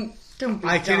god, don't.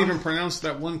 I can't even pronounce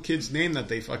that one kid's name that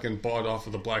they fucking bought off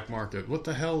of the black market. What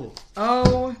the hell?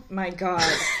 Oh my god.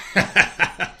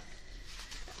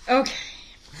 Okay.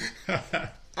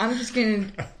 I'm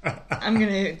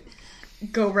gonna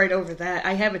go right over that.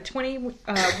 I have a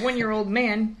 21-year-old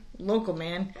man, local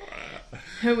man,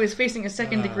 who was facing a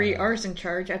second-degree arson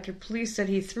charge after police said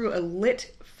he threw a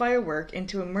lit firework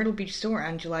into a Myrtle Beach store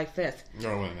on July 5th.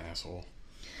 Oh, what an asshole.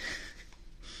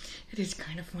 It is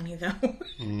kind of funny, though.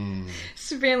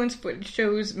 Surveillance footage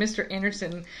shows Mr.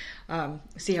 Anderson.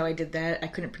 See how I did that? I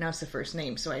couldn't pronounce the first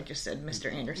name, so I just said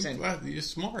Mr. Anderson. You're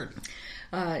smart.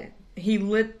 He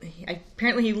lit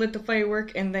the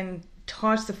firework and then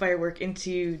tossed the firework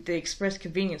into the Express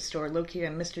convenience store located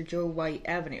on Mr. Joe White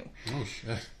Avenue. Oh,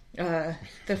 shit.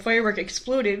 The firework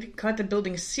exploded, caught the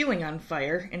building's ceiling on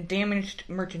fire, and damaged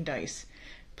merchandise.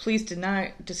 Police did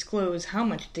not disclose how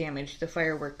much damage the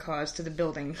firework caused to the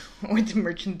building or the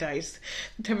merchandise.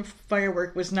 The type of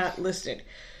firework was not listed.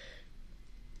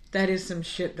 That is some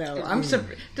shit, though. I'm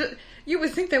surprised. You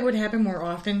would think that would happen more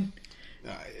often.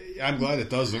 I'm glad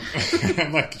it doesn't.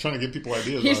 I'm like trying to give people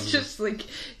ideas. He's just like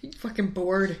fucking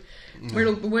bored.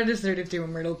 What is there to do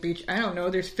in Myrtle Beach? I don't know.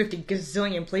 There's 50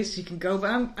 gazillion places you can go,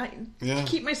 but to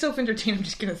keep myself entertained, I'm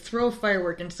just going to throw a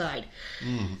firework inside.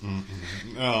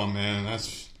 Oh man,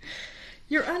 that's.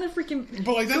 You're on a freaking.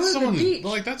 But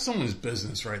that's someone's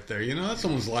business right there. You know, that's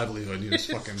someone's livelihood. You just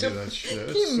fucking do that shit.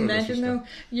 Can you imagine though?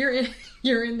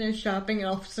 You're in there shopping, and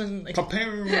all of a sudden, like,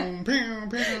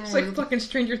 it's like fucking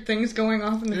Stranger Things going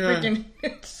off in the freaking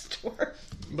store.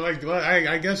 But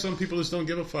I guess some people just don't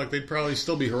give a fuck. They'd probably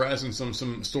still be harassing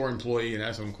some store employee and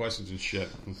asking them questions and shit.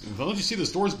 Don't you see the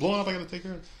store's blowing up? I gotta take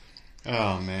care of it.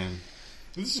 Oh man.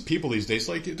 This is people these days.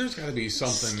 Like, there's got to be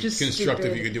something constructive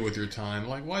stupid. You can do with your time.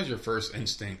 Like, why is your first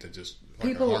instinct to just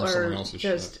people harm someone else's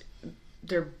shit?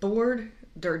 They're bored,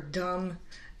 they're dumb,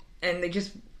 and they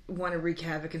just want to wreak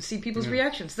havoc and see people's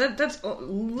reactions. That's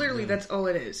all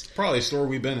it is. Probably a store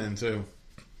we've been in too,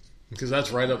 because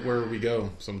that's right up where we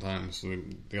go sometimes. So,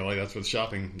 that's where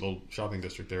the little shopping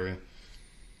district area.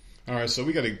 All right, so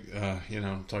we got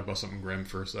to talk about something grim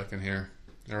for a second here.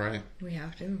 All right. We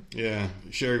have to. Yeah.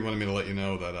 Sherry wanted me to let you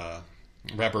know that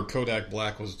rapper Kodak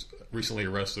Black was recently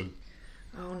arrested.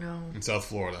 Oh, no. In South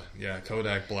Florida. Yeah,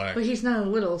 Kodak Black. But he's not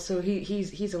little, so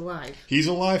he's alive. He's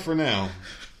alive for now.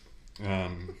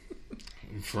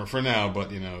 For now,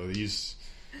 but, he's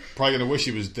probably going to wish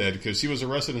he was dead because he was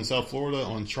arrested in South Florida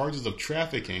on charges of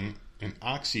trafficking in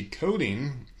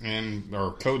oxycodone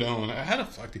or codone. How the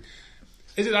fuck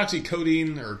is it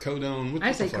oxycodone or codone?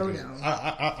 I say codone.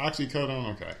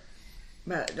 Oxycodone, okay.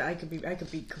 But I could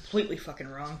be completely fucking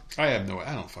wrong. I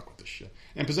don't fuck with this shit.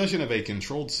 In possession of a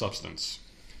controlled substance.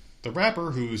 The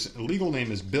rapper, whose legal name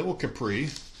is Bill Capri.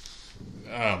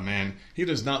 Oh man, he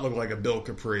does not look like a Bill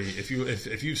Capri. If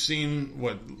you've seen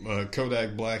what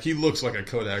Kodak Black, he looks like a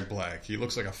Kodak Black. He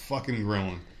looks like a fucking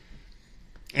gremlin.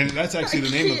 And that's actually the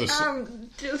name of the.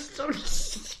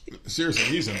 Seriously,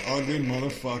 he's an ugly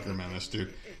motherfucker, man. This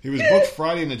dude. He was booked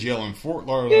Friday in the jail in Fort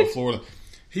Lauderdale, Florida.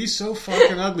 He's so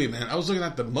fucking ugly, man. I was looking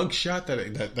at the mugshot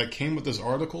that came with this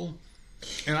article,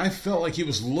 and I felt like he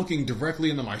was looking directly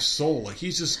into my soul. Like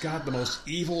he's just got the most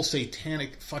evil,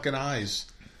 satanic fucking eyes.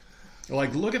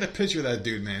 Like, look at the picture of that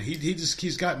dude, man.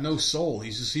 He's got no soul.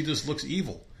 He just looks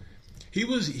evil.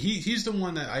 He's the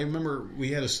one that I remember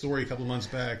we had a story a couple months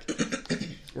back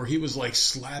where he was like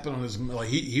slapping on his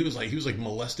he was like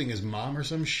molesting his mom or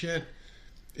some shit.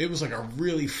 It was like a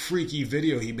really freaky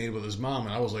video he made with his mom,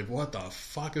 and I was like, what the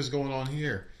fuck is going on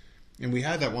here? And we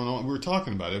had that one on, we were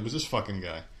talking about it. It was this fucking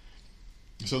guy.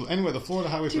 So anyway, the Florida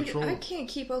Highway Patrol. I can't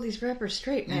keep all these rappers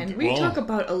straight, man. We talk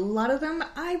about a lot of them.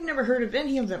 I've never heard of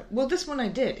any of them. Well, this one I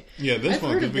did. Yeah,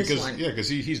 because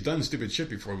he's done stupid shit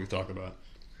before we've talked about.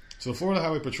 So the Florida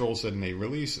Highway Patrol said in a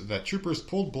release that troopers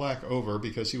pulled Black over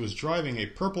because he was driving a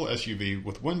purple SUV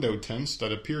with window tints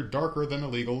that appeared darker than the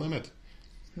legal limit.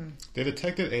 They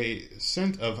detected a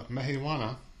scent of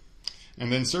marijuana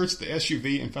and then searched the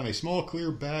SUV and found a small clear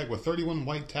bag with 31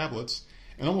 white tablets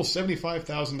and almost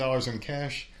 $75,000 in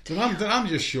cash. I'm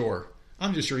just sure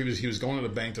he was going to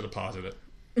the bank to deposit it.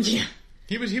 Yeah.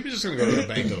 He was just going to go to the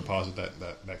bank to deposit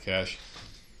that cash.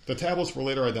 The tablets were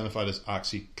later identified as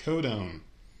oxycodone.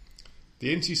 The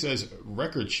agency says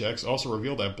record checks also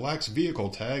revealed that Black's vehicle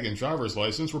tag and driver's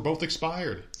license were both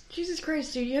expired. Jesus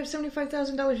Christ, dude! You have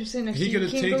 $75,000 you're sitting next to you. He could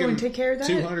have taken go and take care of that?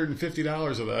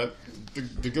 $250 of that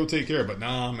to go take care of it. But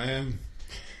nah, man.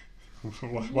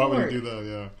 Why would he do that?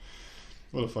 Yeah.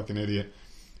 What a fucking idiot.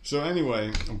 So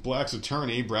anyway, Black's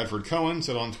attorney, Bradford Cohen,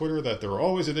 said on Twitter that there are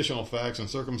always additional facts and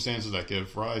circumstances that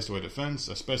give rise to a defense,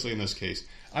 especially in this case.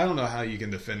 I don't know how you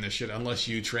can defend this shit unless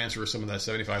you transfer some of that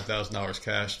 $75,000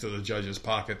 cash to the judge's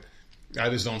pocket. I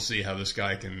just don't see how this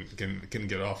guy can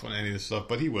get off on any of this stuff,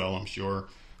 but he will, I'm sure.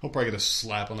 He'll probably get a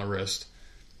slap on the wrist.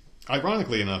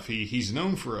 Ironically enough, he's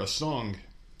known for a song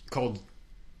called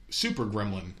Super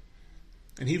Gremlin.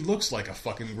 And he looks like a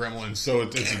fucking gremlin, so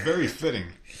it's very fitting.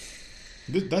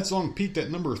 That song peaked at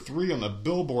number 3 on the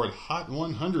Billboard Hot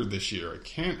 100 this year. I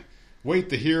can't wait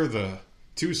to hear the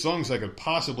 2 songs that could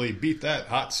possibly beat that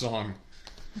hot song.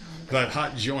 That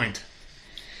hot joint.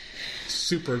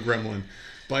 Super Gremlin.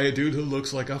 By a dude who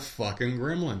looks like a fucking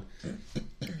gremlin.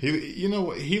 He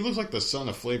looks like the son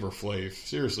of Flavor Flav.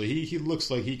 Seriously, he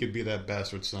looks like he could be that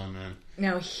bastard son, man.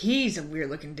 Now, he's a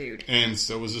weird-looking dude. And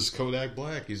so is this Kodak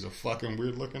Black. He's a fucking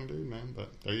weird-looking dude, man.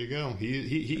 But there you go.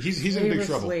 He's in big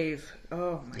trouble. Flav.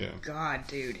 Oh, my God,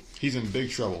 dude. He's in big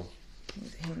trouble.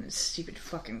 Him and his stupid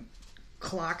fucking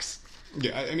clocks.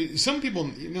 Yeah, I mean, some people,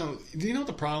 do you know what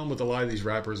the problem with a lot of these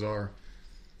rappers are?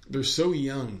 They're so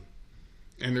young.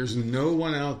 And there's no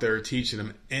one out there teaching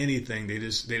them anything. They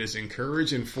just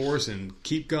encourage and force and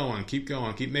keep going, keep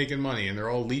making money. And they're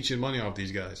all leeching money off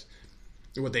these guys.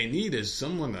 What they need is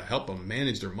someone to help them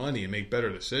manage their money and make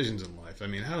better decisions in life. I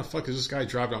mean, how the fuck is this guy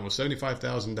driving around with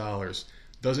 $75,000,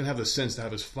 doesn't have the sense to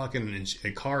have his fucking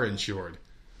car insured?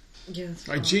 Yeah,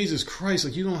 like, Jesus Christ,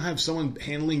 like, you don't have someone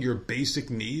handling your basic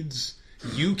needs?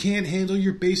 You can't handle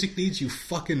your basic needs, you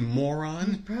fucking moron?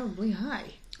 He's probably high.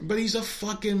 But he's a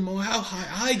fucking... How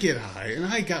high? I get high, and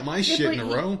I got my shit in a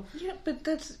row. Yeah, but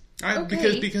that's...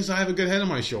 Because I have a good head on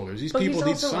my shoulders. These people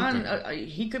need something.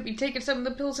 He could be taking some of the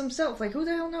pills himself. Like, who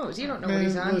the hell knows? You don't know what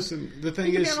he's on. Listen, the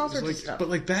thing is,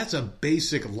 but that's a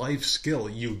basic life skill.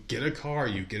 You get a car,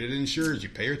 you get it insured, you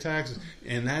pay your taxes,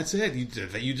 and that's it.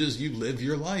 You live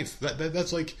your life.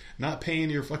 That's like not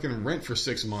paying your fucking rent for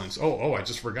 6 months. Oh, I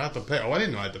just forgot to pay. Oh, I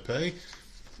didn't know I had to pay.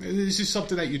 This is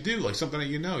something that you do, like something that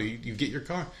you know. You get your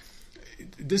car.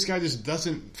 This guy just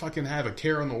doesn't fucking have a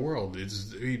care in the world.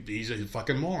 He's a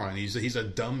fucking moron. He's a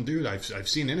dumb dude. I've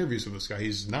seen interviews with this guy.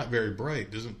 He's not very bright.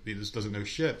 He just doesn't know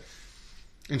shit.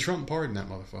 And Trump pardoned that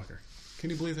motherfucker. Can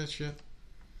you believe that shit?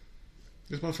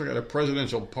 This motherfucker got a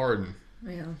presidential pardon.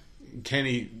 Yeah. Can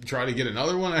he try to get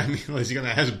another one? I mean, is he going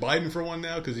to ask Biden for one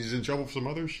now because he's in trouble for some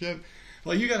other shit?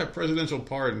 Like, you got a presidential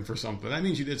pardon for something. That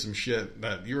means you did some shit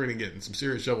that you were going to get in some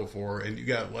serious trouble for, and you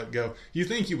got let go. You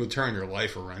think you would turn your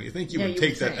life around. You think you would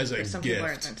take that as a gift. Some people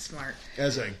aren't that smart.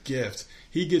 As a gift.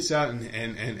 He gets out,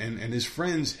 and his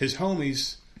friends, his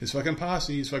homies, his fucking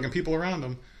posse, his fucking people around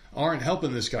him, aren't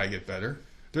helping this guy get better.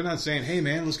 They're not saying, hey,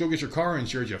 man, let's go get your car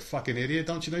insured, you fucking idiot.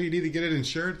 Don't you know you need to get it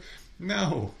insured?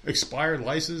 No. Expired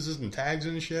licenses and tags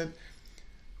and shit.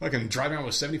 Fucking driving around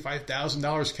with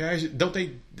 $75,000 cash. Don't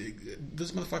they...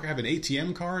 Does this motherfucker have an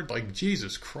ATM card? Like,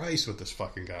 Jesus Christ with this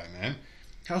fucking guy, man.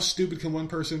 How stupid can one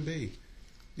person be?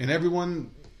 And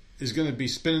everyone is going to be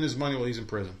spending his money while he's in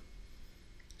prison.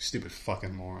 Stupid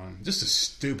fucking moron. Just a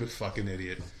stupid fucking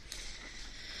idiot.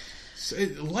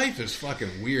 Life is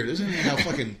fucking weird. Isn't it how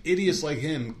fucking idiots like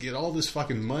him get all this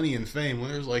fucking money and fame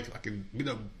when there's like fucking,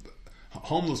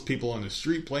 homeless people on the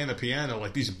street playing the piano,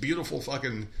 like these beautiful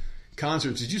fucking...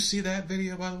 concerts. Did you see that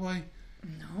video, by the way?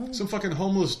 No. Some fucking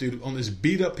homeless dude on this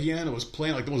beat up piano was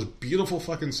playing like the most beautiful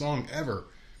fucking song ever.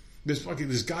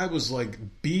 This guy was like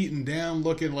beaten down,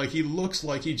 looking like he looks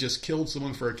like he just killed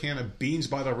someone for a can of beans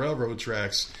by the railroad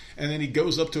tracks. And then he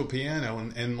goes up to a piano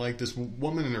and like this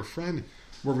woman and her friend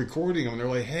were recording him, and they're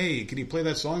like, hey, can you play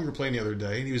that song you were playing the other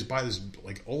day? And he was by this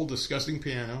like old disgusting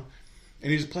piano,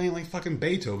 and he was playing like fucking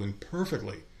Beethoven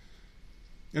perfectly.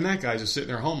 And that guy's just sitting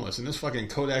there homeless. And this fucking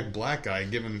Kodak Black guy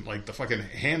giving, like, the fucking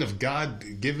hand of God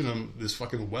giving him this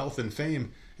fucking wealth and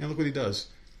fame. And look what he does.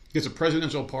 He gets a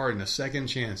presidential pardon, a second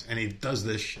chance, and he does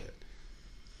this shit.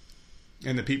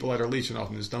 And the people that are leeching off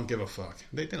him just don't give a fuck.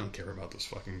 They don't care about this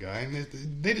fucking guy. And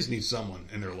they just need someone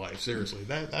in their life. Seriously.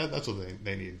 That's what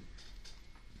they need.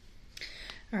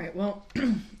 All right, well,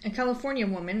 a California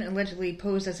woman allegedly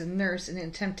posed as a nurse in an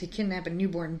attempt to kidnap a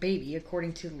newborn baby,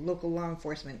 according to local law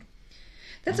enforcement.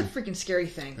 That's a freaking scary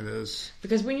thing. It is.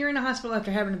 Because when you're in a hospital after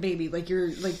having a baby,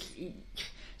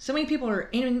 so many people are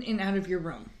in and out of your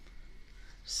room.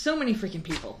 So many freaking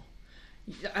people.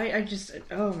 I just,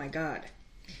 oh my God.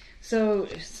 So,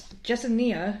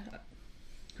 Jessenia,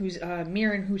 who's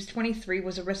Mirren, who's 23,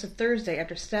 was arrested Thursday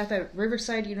after staff at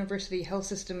Riverside University Health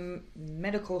System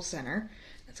Medical Center,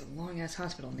 that's a long-ass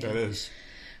hospital name. That is.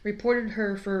 Reported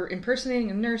her for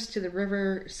impersonating a nurse to the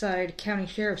Riverside County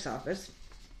Sheriff's Office.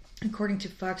 According to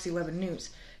Fox 11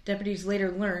 News, deputies later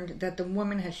learned that the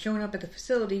woman had shown up at the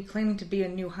facility claiming to be a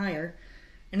new hire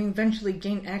and eventually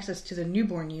gained access to the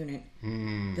newborn unit.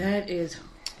 That is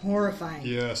horrifying.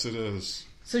 Yes, it is.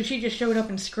 So she just showed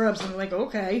up in scrubs and we're like,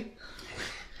 okay.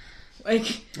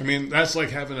 Like, I mean, that's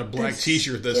like having a black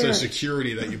t-shirt that says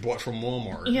security that you bought from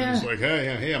Walmart. Yeah. It's like,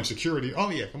 hey, I'm security. Oh,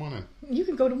 yeah, come on in. You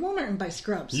can go to Walmart and buy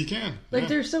scrubs. You can. Like,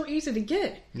 they're so easy to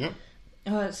get. Yep.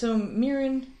 So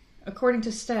Mirren according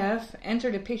to staff,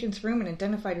 entered a patient's room and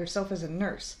identified herself as a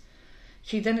nurse.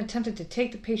 She then attempted to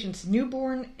take the patient's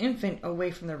newborn infant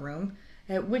away from the room,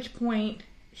 at which point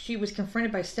she was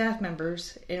confronted by staff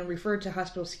members and referred to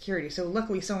hospital security. So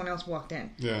luckily someone else walked in.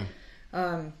 Yeah.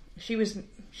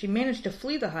 She managed to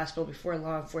flee the hospital before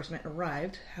law enforcement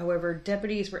arrived. However,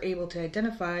 deputies were able to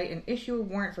identify and issue a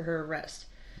warrant for her arrest.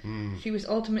 She was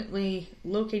ultimately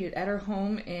located at her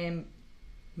home in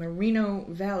Moreno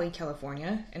Valley,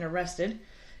 California, and arrested.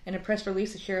 In a press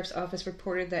release, the sheriff's office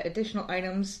reported that additional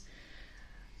items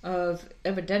of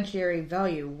evidentiary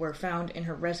value were found in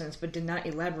her residence, but did not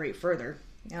elaborate further.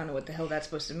 I don't know what the hell that's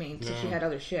supposed to mean, so she had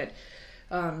other shit.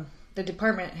 The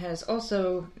department has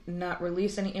also not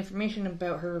released any information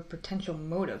about her potential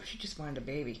motive. She just wanted a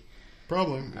baby.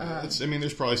 Probably.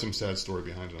 There's probably some sad story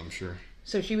behind it, I'm sure.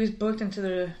 So she was booked into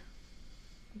the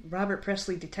Robert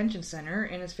Presley Detention Center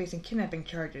and is facing kidnapping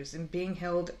charges and being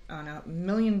held on $1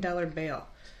 million bail.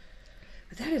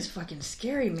 But that is fucking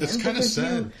scary, man. It's kind of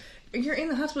sad. You're in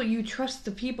the hospital, you trust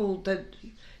the people that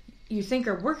you think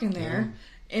are working there,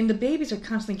 and the babies are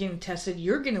constantly getting tested.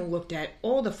 You're getting looked at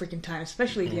all the freaking time,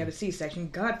 especially if you have a C-section.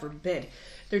 God forbid.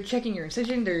 They're checking your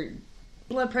incision, their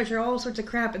blood pressure, all sorts of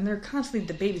crap, and they're constantly,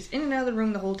 the baby's in and out of the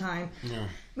room the whole time. Yeah.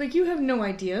 Like, you have no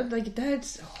idea. Like,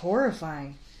 that's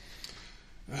horrifying.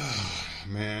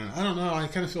 Man, I don't know. I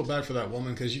kind of feel bad for that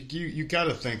woman, because you got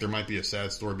to think there might be a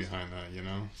sad story behind that, you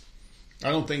know? I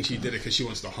don't think she did it because she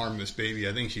wants to harm this baby.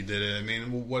 I think she did it. I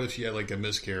mean, what if she had like a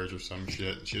miscarriage or some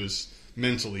shit? She was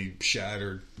mentally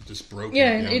shattered, just broken.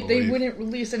 Yeah, and they wouldn't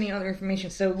release any other information,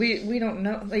 so we don't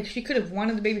know. Like, she could have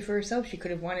wanted the baby for herself. She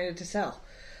could have wanted it to sell.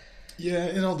 Yeah,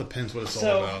 it all depends what it's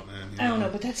all about, man. I don't know,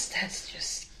 but that's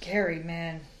just scary,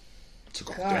 man. It's a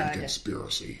goddamn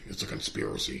conspiracy. It's a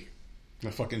conspiracy.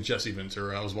 The fucking Jesse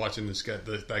Ventura. I was watching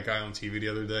that guy on TV the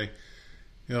other day.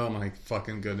 Oh my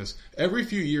fucking goodness. Every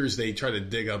few years they try to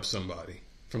dig up somebody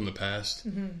from the past.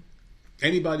 Mm-hmm.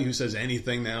 Anybody who says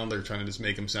anything now, they're trying to just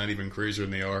make them sound even crazier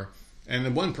than they are. And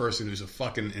the one person who's a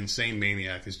fucking insane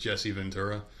maniac is Jesse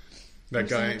Ventura. That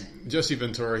guy, Jesse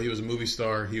Ventura, he was a movie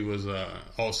star. He was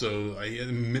also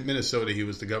in Minnesota. He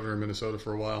was the governor of Minnesota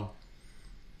for a while.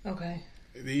 Okay.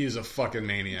 He is a fucking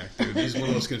maniac, dude. He's one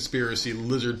of those conspiracy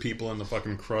lizard people in the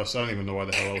fucking crust. I don't even know why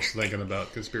the hell I was thinking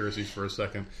about conspiracies for a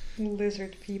second.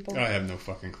 Lizard people. I have no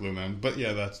fucking clue, man. But yeah,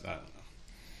 I don't know.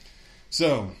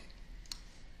 So,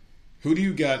 who do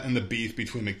you got in the beef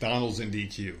between McDonald's and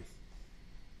DQ?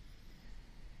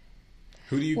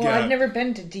 Who do you got? Well, I've never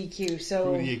been to DQ,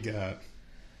 so... Who do you got?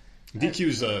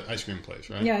 DQ's an ice cream place,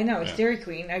 right? Yeah, I know. It's Dairy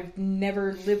Queen. I've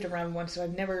never lived around one, so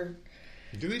I've never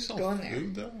Do they sell gone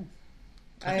food, there. though?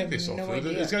 I think they sell no food.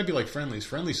 idea. It's got to be like Friendly's.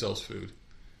 Friendly sells food.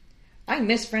 I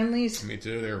miss Friendly's. Me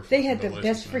too. They had the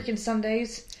best freaking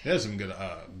Sundays. They had some good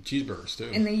cheeseburgers, too.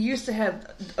 And they used to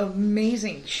have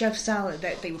amazing chef salad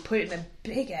that they would put in a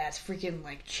big-ass freaking,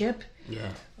 like, chip. Yeah.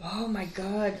 Oh, my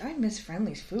God. I miss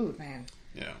Friendly's food, man.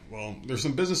 Yeah, well, there's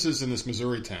some businesses in this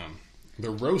Missouri town. They're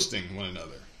roasting one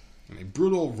another. And a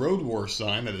brutal road war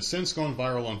sign that has since gone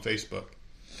viral on Facebook.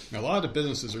 Now, a lot of the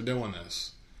businesses are doing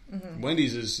this. Mm-hmm.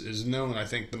 Wendy's is known, I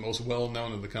think, the most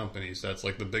well-known of the companies. That's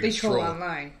like the biggest troll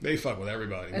online. They fuck with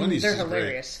everybody. And Wendy's they're is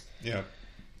hilarious. Great.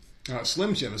 Yeah.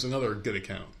 Slim Jim is another good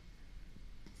account.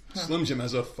 Huh. Slim Jim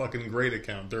has a fucking great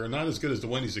account. They're not as good as the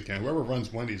Wendy's account. Whoever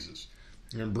runs Wendy's is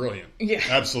brilliant. Yeah.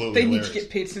 Absolutely They hilarious. need to get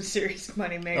paid some serious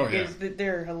money, man. Oh, yeah.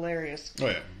 They're hilarious. Oh,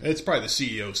 yeah. It's probably the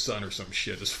CEO's son or some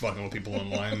shit just fucking with people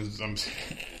online.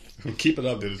 Keep it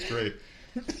up, dude. It's great.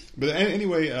 But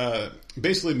anyway,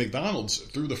 basically McDonald's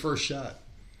threw the first shot.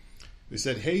 They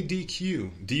said, "Hey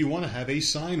DQ, do you want to have a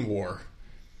sign war?"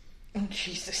 Oh,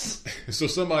 Jesus. So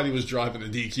somebody was driving to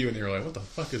DQ and they were like, "What the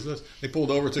fuck is this?" They pulled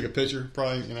over, took a picture,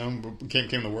 probably, came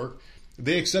to work.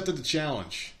 They accepted the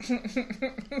challenge.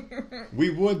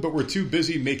 We would, but we're too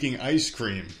busy making ice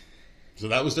cream. So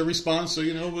that was their response. So,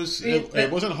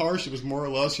 it wasn't harsh. It was more or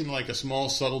less, like a small,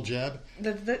 subtle jab.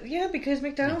 Yeah, because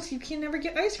McDonald's, you can never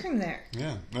get ice cream there.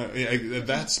 Yeah.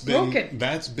 That's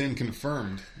been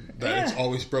confirmed. It's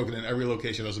always broken in every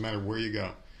location. It doesn't matter where you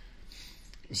go.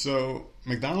 So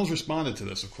McDonald's responded to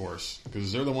this, of course,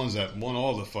 because they're the ones that won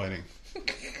all the fighting.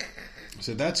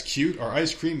 Said, "That's cute. Our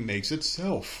ice cream makes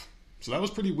itself." So that was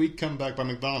pretty weak comeback by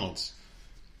McDonald's.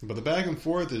 But the back and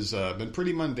forth has been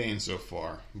pretty mundane so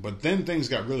far. But then things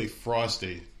got really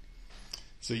frosty.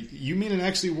 So, "You mean it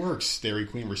actually works?" Dairy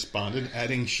Queen responded,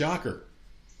 adding shocker.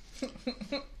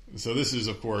 So this is,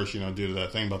 of course, due to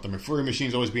that thing about the McFlurry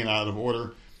machines always being out of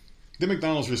order. Then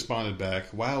McDonald's responded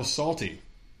back, "Wow, salty."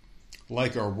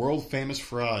 Like our world-famous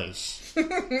fries.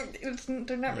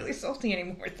 They're not really salty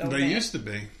anymore, though. They used to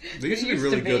be. They used to be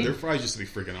really good. Their fries used to be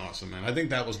freaking awesome, man. I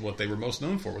think that was what they were most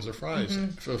known for, was their fries.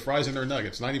 For the fries and their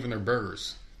nuggets, not even their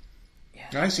burgers.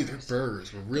 Yeah, I see their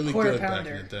burgers were really good back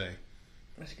in the day.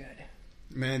 That's good.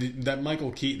 Man, that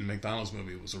Michael Keaton McDonald's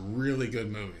movie was a really good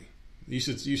movie. You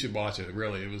should watch it,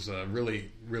 really. It was a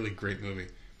really, really great movie.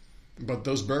 But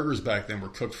those burgers back then were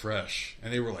cooked fresh,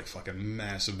 and they were like fucking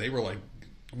massive. They were like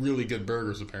really good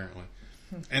burgers, apparently.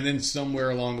 And then somewhere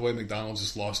along the way, McDonald's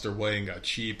just lost their way and got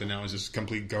cheap, and now it's just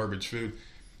complete garbage food.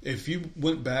 If you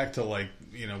went back to, like,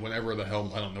 you know, whenever the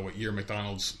hell, I don't know what year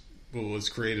McDonald's was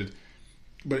created,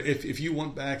 but if you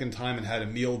went back in time and had a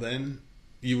meal then,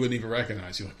 you wouldn't even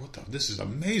recognize. You're like, what the? This is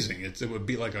amazing. It would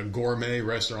be like a gourmet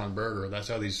restaurant burger. That's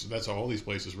how all these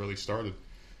places really started.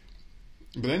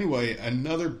 But anyway,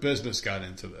 another business got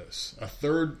into this. A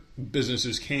third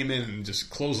businesses came in and just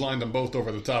clotheslined them both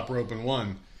over the top rope and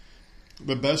won.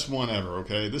 The best one ever,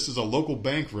 okay? This is a local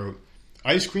bank wrote,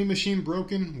 ice cream machine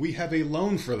broken? We have a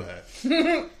loan for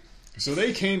that. So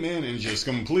they came in and just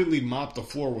completely mopped the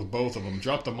floor with both of them,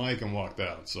 dropped the mic and walked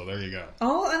out. So there you go.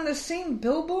 All on the same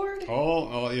billboard?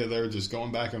 Oh yeah, they're just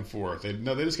going back and forth. They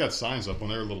just got signs up on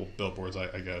their little billboards,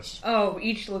 I guess. Oh,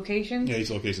 each location? Yeah, each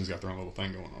location's got their own little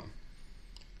thing going on.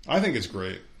 I think it's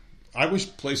great. I wish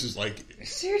places like...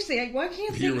 Seriously, why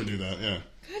can't here would do that, yeah.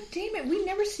 God damn it, we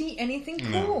never see anything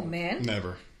cool, man.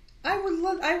 Never. I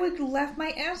would laugh my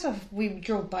ass off if we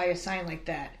drove by a sign like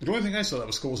that. The only thing I saw that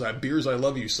was cool was that Beers I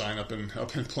Love You sign up in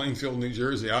Plainfield, New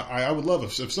Jersey. I would love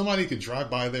if somebody could drive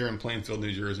by there in Plainfield,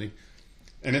 New Jersey,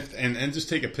 and just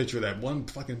take a picture of that one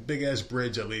fucking big ass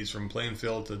bridge that leads from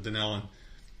Plainfield to Denellen.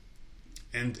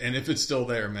 And if it's still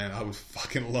there, man, I would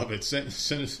fucking love it. Send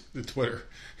us the Twitter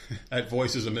at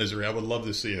Voices of Misery. I would love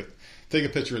to see it. Take a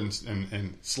picture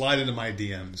and slide into my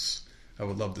DMs. I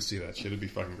would love to see that shit. It'd be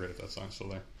fucking great if that sign's still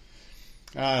there.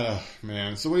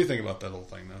 Man. So what do you think about that whole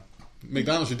thing, though?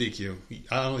 McDonald's or DQ?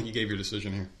 I don't think you gave your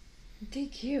decision here.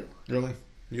 DQ. Really?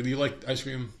 You like ice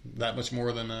cream that much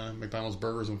more than McDonald's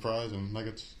burgers and fries and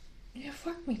nuggets? Yeah,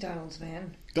 fuck McDonald's,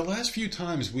 man. The last few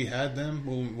times we had them,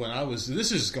 when I was...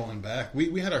 This is going back.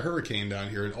 We had a hurricane down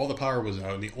here, and all the power was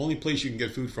out, and the only place you can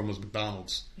get food from was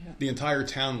McDonald's. Yeah. The entire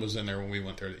town was in there when we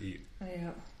went there to eat.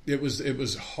 Yeah. It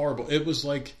was horrible. It was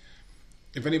like...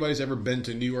 If anybody's ever been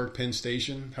to New York Penn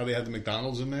Station, how they had the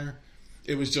McDonald's in there,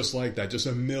 it was just like that. Just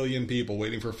a million people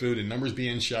waiting for food and numbers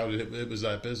being shouted. It was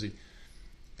that busy.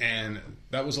 And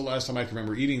that was the last time I can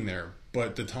remember eating there.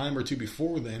 But the time or two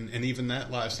before then, and even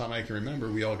that last time I can remember,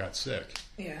 we all got sick.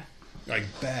 Yeah. Like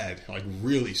bad. Like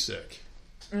really sick.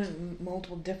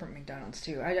 Multiple different McDonald's,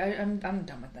 too. I'm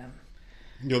done with them.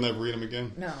 You'll never eat them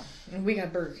again? No. And we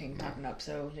got Burger King popping up,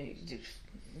 so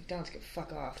McDonald's can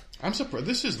fuck off. I'm surprised.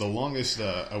 This is the longest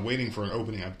waiting for an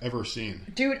opening I've ever seen.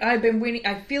 Dude, I've been waiting.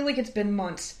 I feel like it's been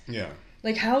months. Yeah.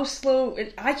 Like how slow...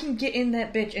 I can get in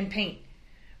that bitch and paint.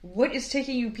 What is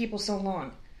taking you people so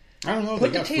long? I don't know.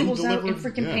 Put the tables out and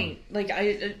freaking paint. Like,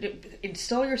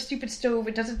 install your stupid stove.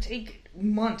 It doesn't take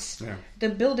months. Yeah. The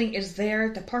building is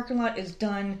there. The parking lot is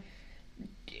done.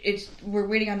 We're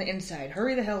waiting on the inside.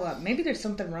 Hurry the hell up. Maybe there's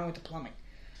something wrong with the plumbing.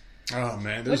 Oh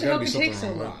man, there's got to be something wrong.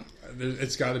 So long?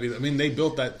 It's got to be. I mean, they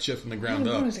built that shit from the ground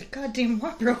up. There's a goddamn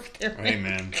whopper over there. Hey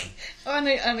man, on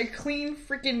a clean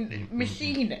freaking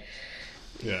machine.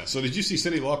 Yeah. So did you see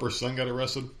Cyndi Lauper's son got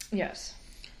arrested? Yes.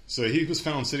 So he was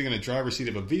found sitting in the driver's seat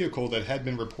of a vehicle that had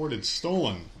been reported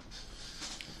stolen.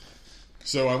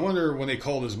 So I wonder when they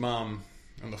called his mom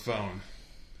on the phone,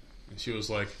 and she was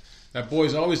like, "That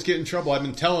boy's always getting in trouble. I've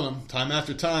been telling him time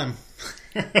after time."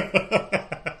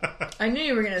 I knew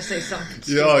you were going to say something.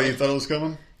 Yeah, you thought it was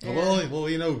coming? Yeah. Well,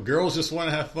 you know, girls just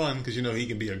want to have fun because, you know, he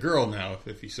can be a girl now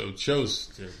if he so chose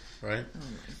to, right? Oh,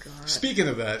 my God. Speaking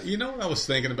of that, you know what I was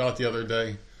thinking about the other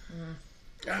day?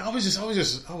 I was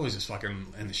just fucking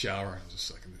in the shower. I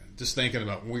was just thinking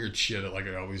about weird shit like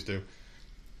I always do.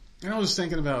 And I was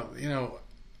thinking about, you know,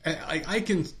 I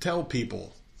can tell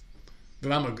people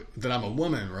that I'm a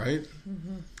woman, right?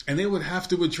 Mm-hmm. And they would have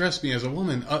to address me as a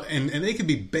woman, and they could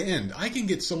be banned. I can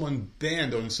get someone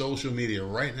banned on social media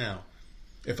right now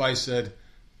if I said,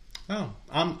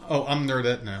 I'm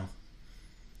Nerdette now.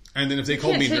 And then if they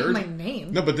called me nerd, my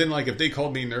name. No, but then like if they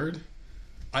called me nerd,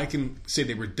 I can say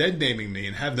they were dead naming me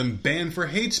and have them banned for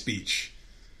hate speech.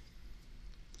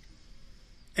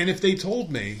 And if they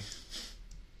told me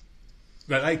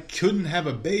that I couldn't have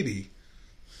a baby,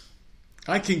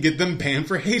 I can get them banned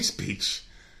for hate speech.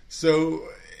 So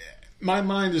my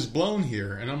mind is blown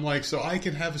here, and I'm like, so I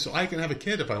can have a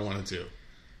kid if I wanted to.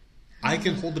 I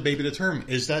can hold the baby to term.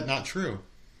 Is that not true?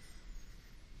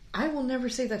 I will never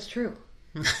say that's true.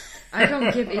 I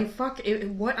don't give a fuck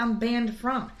what I'm banned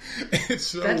from. It's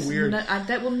so weird.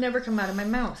 That will never come out of my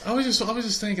mouth. I was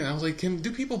just thinking. I was like,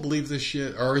 do people believe this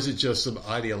shit, or is it just some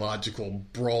ideological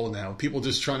brawl now? People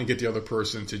just trying to get the other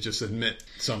person to just admit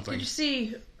something. Did you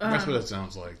see? That's what it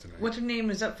sounds like to me. What's her name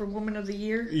is up for Woman of the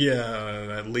Year? Yeah,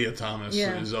 that Leah Thomas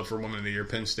is up for Woman of the Year.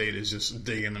 Penn State is just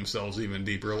digging themselves even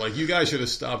deeper. Like, you guys should have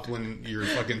stopped when your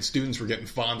fucking students were getting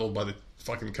fondled by the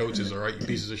fucking coaches, all right, you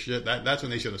pieces of shit. That's when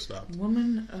they should have stopped.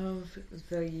 Woman of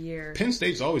the Year. Penn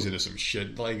State's always into some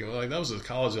shit. Like that was a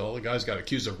college. All the guys got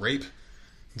accused of rape.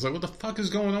 It's like, what the fuck is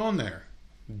going on there?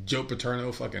 Joe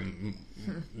Paterno fucking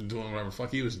doing whatever the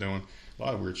fuck he was doing. A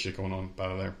lot of weird shit going on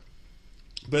out of there.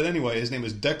 But anyway, his name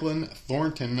is Declan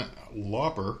Thornton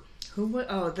Lauper. Who?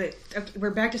 Oh, we're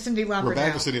back to Cyndi Lauper. We're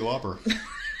back to Cyndi Lauper.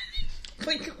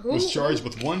 Like, who was charged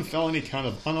with one felony count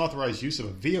of unauthorized use of a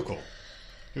vehicle.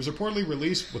 He was reportedly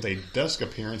released with a desk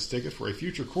appearance ticket for a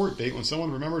future court date when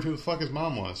someone remembered who the fuck his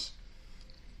mom was.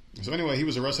 So anyway, he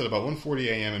was arrested about 1:40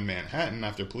 a.m. in Manhattan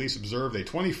after police observed a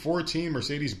 2014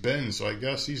 Mercedes-Benz, so I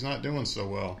guess he's not doing so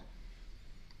well.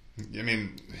 I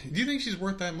mean, do you think she's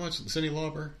worth that much, Cyndi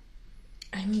Lauper?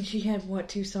 I mean, she had, what,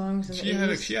 2 songs? In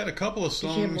she had a couple of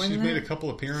songs. She's made a couple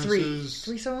appearances.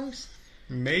 3 songs?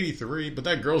 Maybe 3, but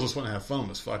that Girls Just Want to Have Fun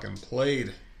was fucking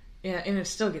played. Yeah, and it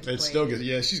still gets played.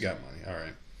 Yeah, she's got money. All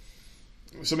right.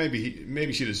 So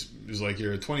maybe she just was like,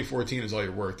 "Your 2014 is all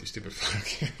you're worth, you stupid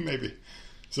fuck." Maybe.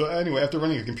 So anyway, after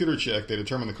running a computer check, they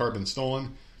determined the car had been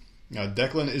stolen. Now,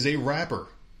 Declan is a rapper.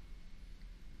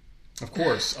 Of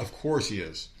course he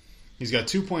is. He's got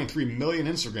 2.3 million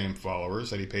Instagram followers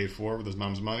that he paid for with his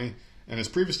mom's money, and has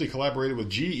previously collaborated with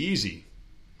G-Eazy.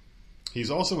 He's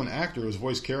also an actor who's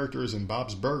voiced characters in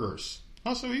Bob's Burgers.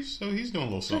 Oh, so he's doing a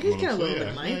little something. He's got a little bit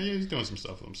of money. Yeah, he's doing some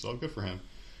stuff with himself. Good for him.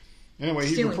 Anyway,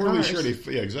 he Stealing reportedly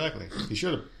cars. He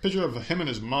shared a picture of him and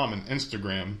his mom on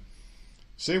Instagram.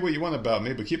 Say what you want about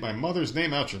me, but keep my mother's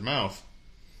name out your mouth.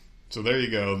 So there you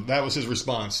go. That was his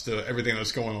response to everything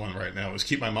that's going on right now, was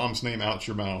keep my mom's name out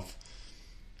your mouth.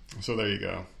 So there you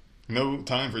go. No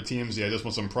time for TMZ. I just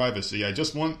want some privacy. I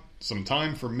just want some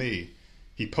time for me.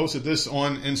 He posted this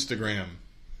on Instagram.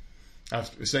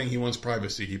 After saying he wants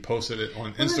privacy, he posted it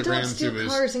on Instagram to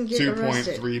his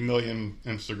 2.3 million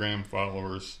Instagram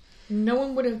followers. No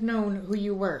one would have known who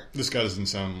you were. This guy doesn't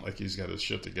sound like he's got his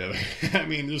shit together. I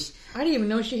mean, just... I didn't even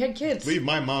know she had kids. Leave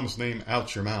my mom's name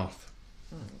out your mouth.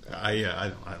 Oh, I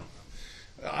don't know.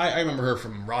 I remember her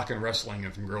from rock and wrestling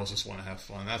and from Girls Just Want to Have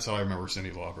Fun. That's how I remember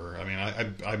Cyndi Lauper. I mean,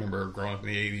 I remember her growing up in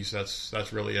the 80s.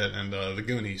 That's really it. And the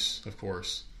Goonies, of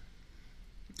course.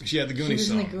 She had the Goonies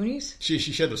song. She was in the Goonies?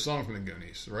 She had the song from the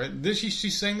Goonies, right? Did she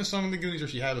sang the song in the Goonies, or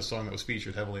she had a song that was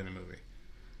featured heavily in the movie?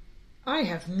 I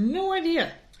have no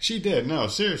idea. She did. No,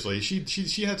 seriously.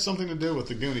 She had something to do with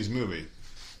the Goonies movie.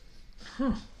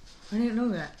 Huh. I didn't know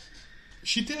that.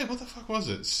 She did. What the fuck was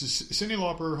it? Cyndi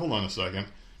Lauper. Hold on a second.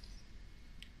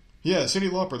 Yeah, Cyndi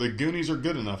Lauper. The Goonies are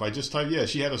good enough. I just typed. Yeah,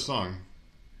 she had a song.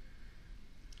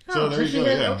 So there you go.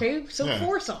 Yeah. Okay, so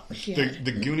 4 songs she had.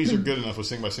 The Goonies are good enough was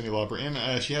sung by Cyndi Lauper,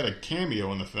 and she had a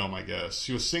cameo in the film. I guess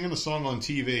she was singing the song on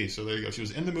TV. So there you go. She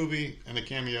was in the movie and a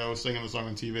cameo, singing the song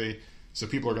on TV. So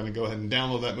people are going to go ahead and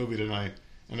download that movie tonight,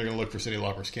 and they're going to look for Cyndi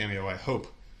Lauper's cameo. I hope.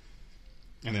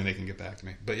 And then they can get back to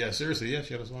me. But yeah, seriously, yeah,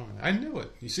 she had a song. I knew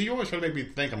it. You see, you always try to make me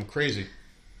think I'm crazy.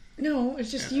 No,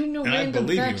 it's just random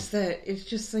facts that it's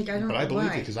just like I don't know why. But I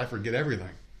believe you because I forget everything.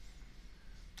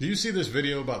 Do you see this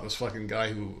video about this fucking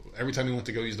guy who every time he went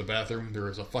to go use the bathroom, there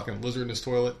was a fucking lizard in his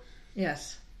toilet?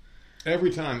 Yes.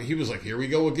 Every time he was like, "Here we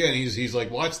go again." He's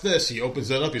like, "Watch this." He opens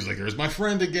it up. He's like, "Here's my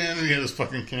friend again." And he had his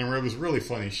fucking camera. It was really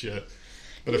funny shit.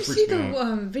 But Did you see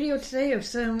the video today of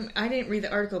I didn't read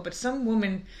the article, but some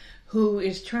woman who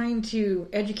is trying to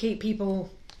educate people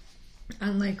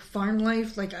on like farm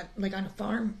life, like on a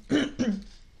farm.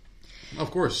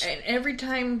 Of course. And every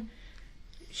time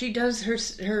she does her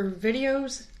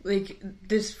videos, like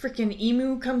this freaking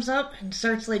emu comes up and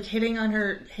starts like hitting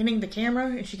the camera,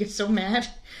 and she gets so mad.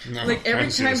 No, like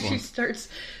every time she starts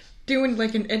doing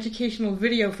like an educational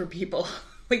video for people.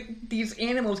 Like, these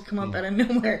animals come up out of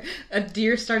nowhere. A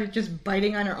deer started just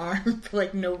biting on her arm for,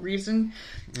 like, no reason.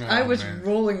 Oh, I was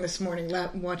rolling this morning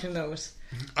watching those.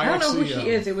 I don't know who she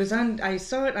is. It was I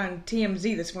saw it on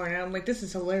TMZ this morning, and I'm like, this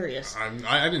is hilarious.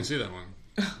 I didn't see that one.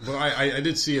 But I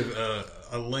did see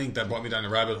a link that brought me down the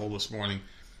rabbit hole this morning.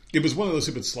 It was one of those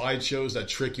stupid slideshows that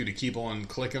trick you to keep on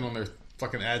clicking on their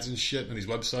fucking ads and shit on these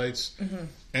websites. Mm-hmm.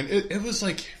 And it was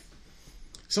like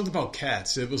something about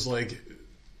cats. It was like...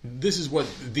 This is what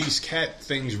these cat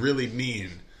things really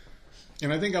mean.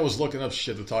 And I think I was looking up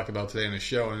shit to talk about today in the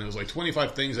show, and it was like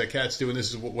 25 things that cats do, and this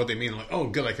is what they mean. I'm like, oh,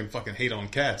 good, I can fucking hate on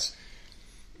cats.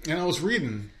 And I was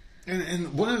reading,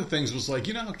 and one of the things was like,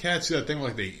 you know how cats do that thing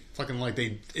like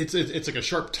it's like a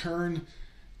sharp turn,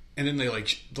 and then they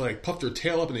like puff their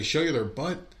tail up and they show you their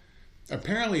butt.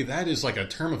 Apparently, that is like a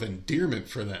term of endearment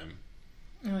for them.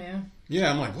 Oh yeah. Yeah,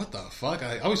 I'm like, what the fuck?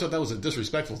 I always thought that was a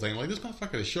disrespectful thing. Like, this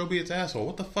motherfucker is show me its asshole.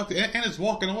 What the fuck? And it's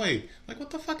walking away. Like,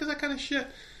 what the fuck is that kind of shit?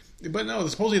 But no,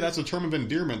 supposedly that's a term of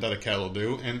endearment that a cat will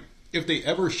do, and if they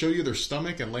ever show you their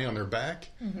stomach and lay on their back,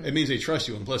 it means they trust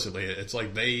you implicitly. It's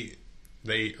like they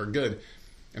are good.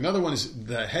 Another one is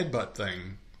the headbutt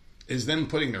thing, is them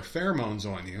putting their pheromones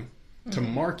on you to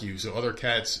mark you, so other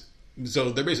cats.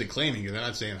 So they're basically claiming you. They're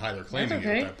not saying hi. They're claiming you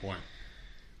at that point.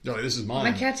 They're like, this is mine.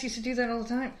 My cats used to do that all the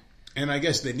time. And I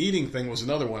guess the kneading thing was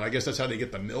another one. I guess that's how they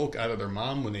get the milk out of their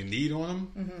mom when they knead on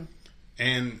them. Mm-hmm.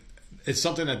 And it's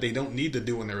something that they don't need to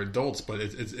do when they're adults, but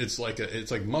it's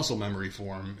like muscle memory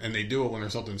for them, and they do it when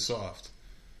there's something soft.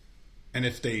 And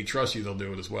if they trust you, they'll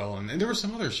do it as well. And there was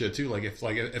some other shit too, like if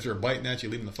they're biting at you,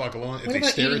 leave them the fuck alone. If what they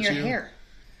about stare eating at your you, hair?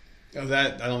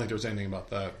 That I don't think there was anything about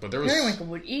that. But there was. Periwinkle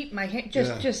would eat my hair,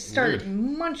 just start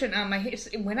munching on my hair.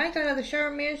 When I got out of the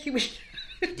shower, man, she was.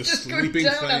 Just go down thing.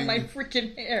 On my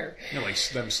freaking hair. You know, like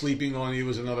them sleeping on you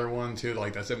was another one too.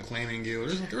 Like that's them claiming you.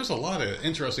 There's a lot of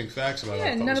interesting facts about it.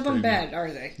 Yeah, none of them bad, are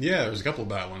they? Yeah, there's a couple of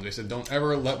bad ones. They said don't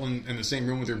ever let one in the same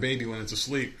room with your baby when it's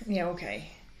asleep. Yeah,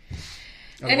 okay.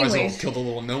 Otherwise, they'll kill the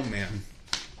little gnome man,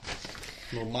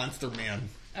 little monster man.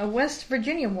 A West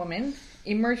Virginia woman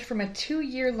emerged from a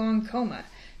 2-year-long coma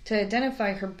to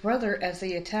identify her brother as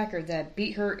the attacker that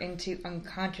beat her into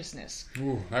unconsciousness.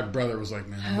 Ooh, my brother was like,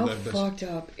 man, how that bitch. Fucked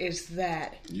up is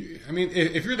that? I mean,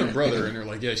 if you're the brother and they're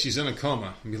like, yeah, she's in a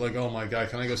coma, and be like, oh my god,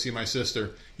 can I go see my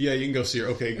sister? Yeah, you can go see her.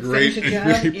 Okay, great.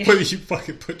 You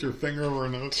fucking put your finger over her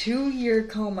nose. 2-year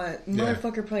coma.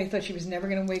 Motherfucker probably thought she was never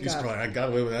going to wake up. Probably, I got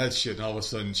away with that shit, and all of a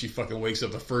sudden she fucking wakes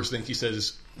up. The first thing she says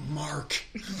is, Mark.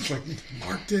 Like,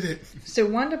 Mark did it. So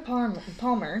Wanda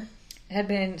Palmer had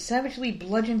been savagely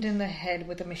bludgeoned in the head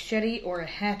with a machete or a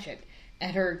hatchet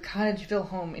at her Cottageville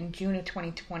home in June of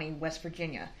 2020, West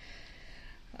Virginia.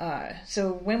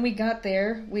 So when we got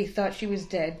there, we thought she was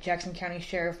dead, Jackson County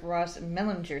Sheriff Ross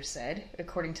Mellinger said,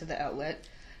 according to the outlet.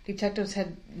 Detectives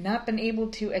had not been able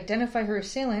to identify her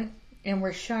assailant and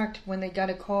were shocked when they got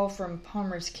a call from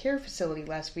Palmer's care facility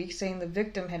last week saying the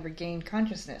victim had regained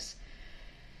consciousness.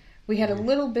 We had a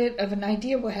little bit of an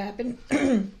idea what happened,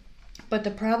 but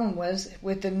the problem was,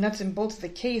 with the nuts and bolts of the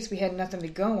case, we had nothing to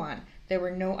go on. There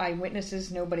were no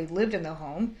eyewitnesses, nobody lived in the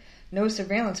home, no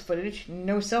surveillance footage,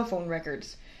 no cell phone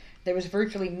records. There was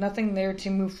virtually nothing there to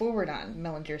move forward on,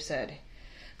 Mellinger said.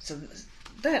 So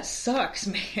that sucks,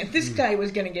 man. This guy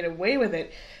was going to get away with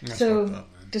it. That's so, fucked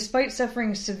up, man. Despite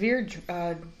suffering severe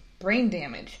brain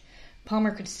damage,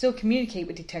 Palmer could still communicate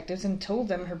with detectives and told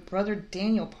them her brother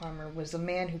Daniel Palmer was the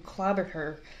man who clobbered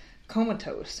her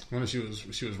comatose. I wonder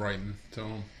if she was writing to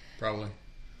him, probably.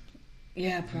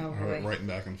 Yeah, probably. Writing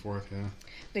back and forth, yeah.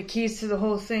 The keys to the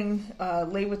whole thing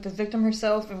lay with the victim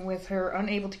herself, and with her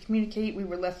unable to communicate, we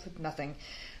were left with nothing.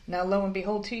 Now, lo and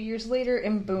behold, 2 years later,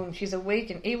 and boom, she's awake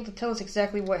and able to tell us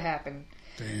exactly what happened.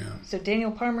 Damn. So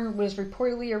Daniel Palmer was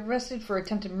reportedly arrested for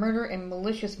attempted murder and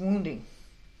malicious wounding.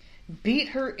 Beat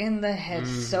her in the head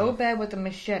so bad with a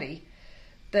machete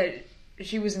that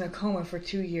she was in a coma for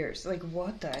 2 years. Like,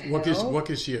 what the hell? What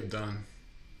could she have done?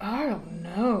 I don't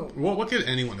know. What could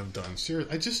anyone have done?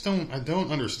 Seriously, I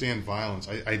don't understand violence.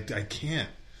 I can't.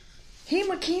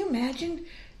 Can you imagine?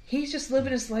 He's just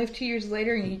living his life 2 years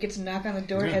later, and he gets a knock on the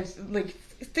door,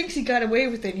 thinks he got away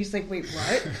with it, and he's like, wait,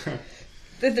 what?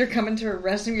 That they're coming to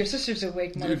arrest him? Your sister's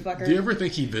awake, motherfucker. Do you ever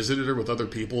think he visited her with other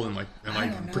people and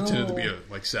pretended to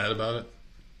be sad about it?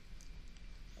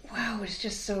 Wow, it's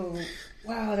just so...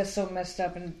 Wow, that's so messed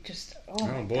up and just... Oh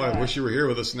my boy, God. I wish you were here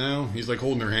with us now. He's like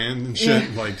holding her hand and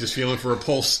shit, like just feeling for a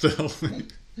pulse still.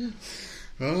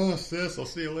 Oh, sis, I'll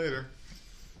see you later.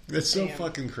 It's so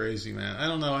fucking crazy, man. I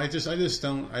don't know. I just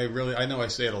don't. I know I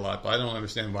say it a lot, but I don't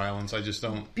understand violence. I just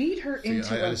don't. Beat her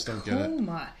into I just don't get it.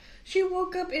 coma. She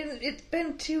woke up and it's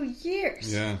been 2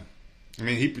 years. Yeah. I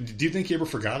mean, do you think he ever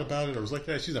forgot about it, or was like,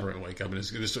 yeah, she's never going to wake up and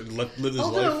just live his life?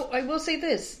 Although, I will say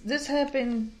this. This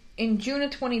happened in June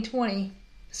of 2020,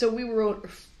 so we were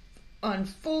on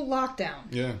full lockdown.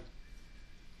 Yeah.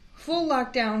 Full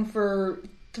lockdown for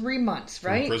 3 months,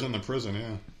 right? From prison to prison,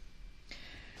 yeah.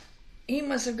 He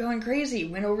must have gone crazy.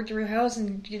 Went over to her house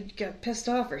and got pissed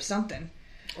off or something.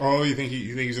 Oh, you think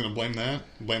he's going to blame that?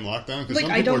 Blame lockdown? Because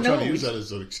some I people don't are trying know. to use that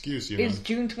as an excuse, you know. It's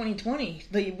June 2020.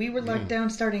 We were locked down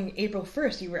starting April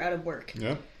 1st. You were out of work.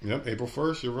 Yep. April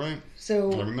 1st, you're right.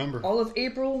 So I remember. All of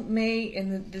April, May,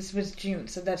 and this was June.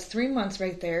 So that's 3 months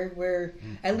right there where,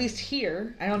 at least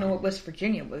here, I don't know what West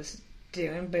Virginia was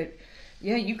doing, but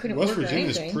yeah, you couldn't West order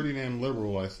Virginia's anything. pretty damn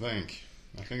liberal, I think.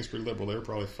 I think it's pretty liberal. They're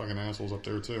probably fucking assholes up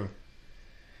there too.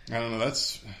 I don't know.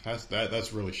 That's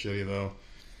really shitty though.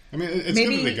 I mean, it's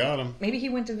good that they got him. Maybe he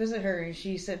went to visit her and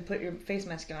she said, "Put your face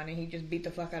mask on," and he just beat the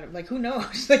fuck out of. Like, who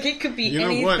knows? Like, it could be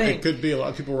anything. You know what? It could be. A lot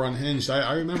of people were unhinged.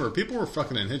 I remember people were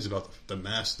fucking unhinged about the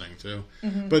mask thing too.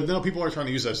 Mm-hmm. But now people are trying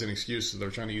to use that as an excuse.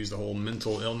 They're trying to use the whole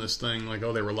mental illness thing. Like,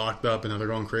 oh, they were locked up and now they're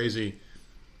going crazy.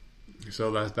 So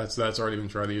that's already been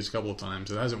tried to use a couple of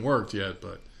times. It hasn't worked yet,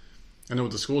 but I know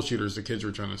with the school shooters, the kids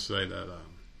were trying to say that.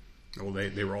 Well,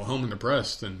 they were all home and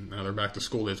depressed, and now they're back to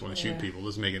school. They just want to shoot people. It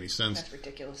doesn't make any sense. That's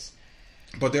ridiculous.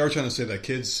 But they are trying to say that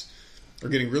kids are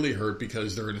getting really hurt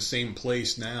because they're in the same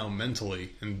place now mentally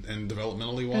and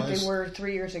developmentally wise. As they were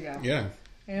 3 years ago. Yeah.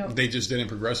 Yep. They just didn't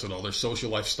progress at all. Their social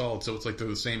life stalled, so it's like they're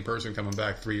the same person coming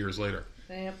back 3 years later.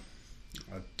 Yep.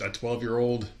 A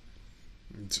 12-year-old,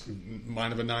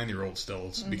 mind of a 9-year-old still.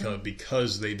 It's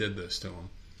because they did this to them.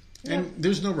 Yep. And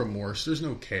there's no remorse. There's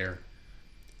no care.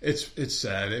 It's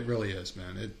sad. It really is,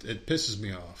 man. It pisses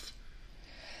me off.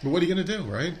 But what are you going to do,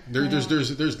 right?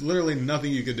 There's literally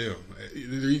nothing you could do.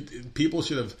 People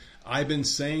should have. I've been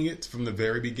saying it from the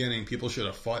very beginning. People should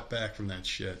have fought back from that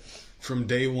shit. From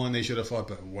day one, they should have fought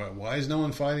back. Why is no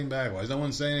one fighting back? Why is no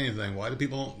one saying anything? Why do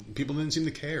people didn't seem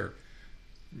to care?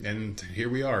 And here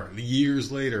we are,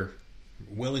 years later,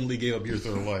 willingly gave up years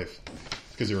of their life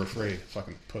because they were afraid.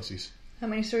 Fucking pussies. How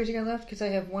many stories you got left? Because I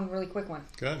have one really quick one.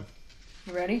 Good.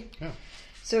 You ready? Yeah.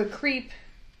 So a creep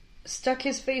stuck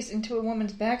his face into a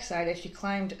woman's backside as she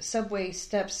climbed subway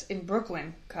steps in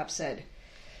Brooklyn, cops said.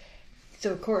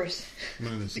 So, of course,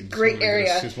 great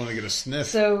area. Just want to get a sniff.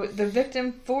 So the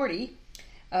victim, 40,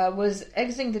 was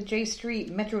exiting the J Street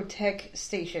Metro Tech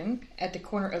station at the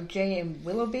corner of J and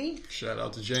Willoughby. Shout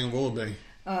out to J and Willoughby.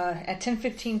 At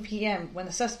 10:15 p.m. when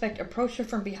the suspect approached her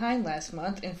from behind last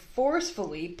month and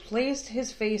forcefully placed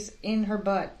his face in her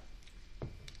butt.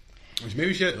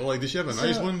 Maybe she had, did she have a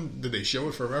nice one? Did they show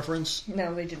it for reference?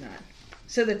 No, they did not.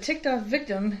 So the ticked-off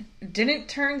victim didn't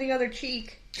turn the other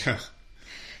cheek.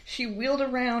 She wheeled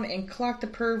around and clocked the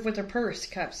perv with her purse,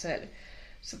 cops said.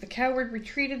 So the coward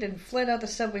retreated and fled out the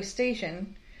subway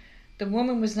station. The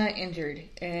woman was not injured,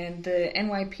 and the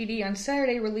NYPD on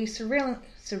Saturday released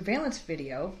surveillance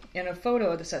video and a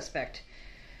photo of the suspect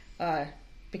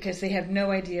because they have no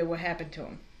idea what happened to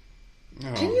him.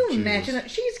 Oh, can you Jesus. imagine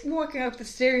that? She's walking up the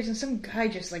stairs and some guy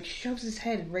just shoves his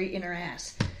head right in her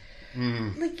ass.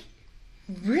 Like,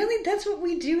 really? That's what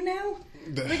we do now?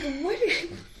 What?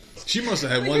 She must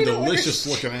have had one delicious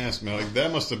looking ass, man. Like,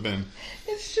 that must have been.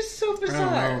 It's just so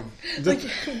bizarre.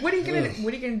 What are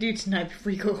you gonna do tonight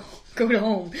before you go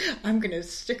home? I'm gonna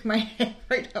stick my head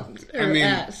right up her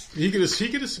ass. He could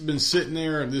have been sitting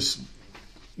there and this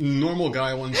normal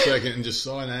guy 1 second and just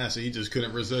saw an ass and he just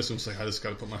couldn't resist. And was like, I just got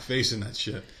to put my face in that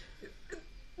shit.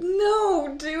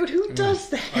 No, dude, who does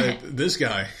that? This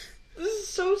guy. This is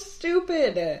so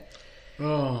stupid.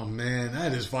 Oh man,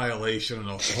 that is violation of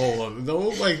the whole of the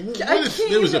whole, what if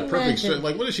it was a perfect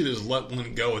what if she just let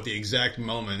one go at the exact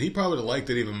moment? He probably would have liked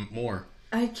it even more.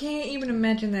 I can't even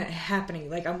imagine that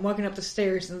happening. I'm walking up the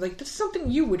stairs and that's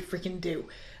something you would freaking do.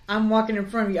 I'm walking in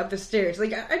front of you up the stairs.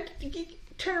 I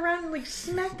turn around and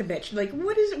smack the bitch.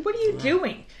 What are you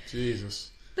doing?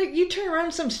 Jesus. You turn around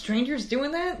and some strangers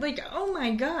doing that? Oh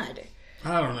my god.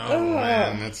 I don't know,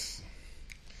 man. That's.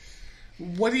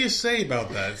 What do you say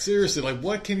about that? Seriously,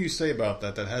 what can you say about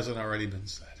that hasn't already been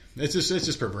said? It's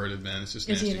just perverted, man. It's just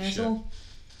nasty shit. Is he an asshole?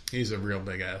 He's a real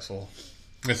big asshole.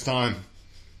 It's time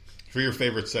for your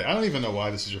favorite segment. I don't even know why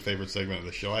this is your favorite segment of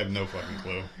the show. I have no fucking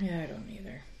clue. Yeah, I don't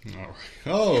either. All right.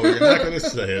 Oh, you're not going to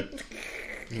say it.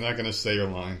 You're not going to say your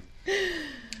line.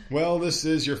 Well, this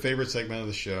is your favorite segment of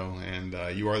the show, and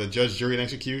you are the judge, jury, and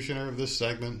executioner of this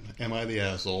segment. Am I the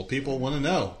asshole? People want to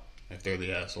know if they're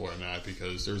the asshole or not,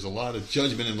 because there's a lot of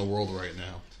judgment in the world right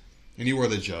now. And you are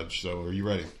the judge, so are you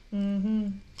ready? Mm-hmm.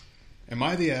 Am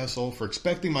I the asshole for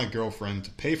expecting my girlfriend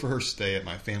to pay for her stay at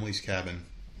my family's cabin?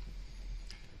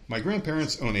 My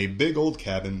grandparents own a big old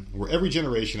cabin where every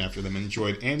generation after them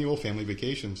enjoyed annual family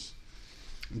vacations.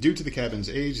 Due to the cabin's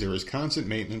age, there is constant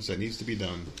maintenance that needs to be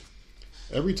done.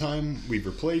 Every time we've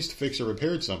replaced, fixed, or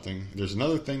repaired something, there's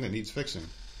another thing that needs fixing.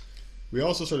 We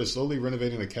also started slowly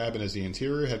renovating the cabin as the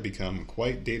interior had become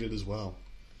quite dated as well.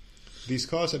 These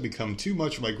costs have become too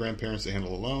much for my grandparents to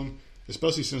handle alone,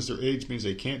 especially since their age means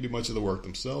they can't do much of the work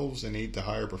themselves and need to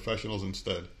hire professionals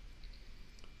instead.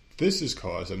 This has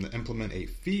caused them to implement a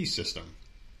fee system.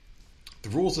 The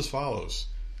rules as follows.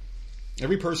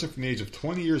 Every person from the age of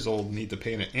 20 years old need to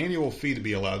pay an annual fee to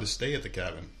be allowed to stay at the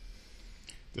cabin.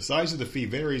 The size of the fee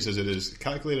varies as it is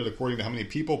calculated according to how many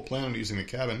people plan on using the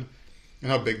cabin,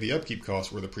 and how big the upkeep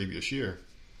costs were the previous year.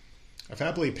 I've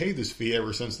happily paid this fee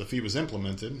ever since the fee was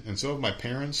implemented, and so have my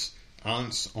parents,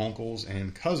 aunts, uncles,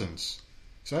 and cousins.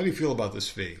 So how do you feel about this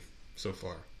fee so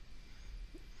far?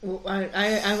 Well,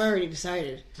 I've already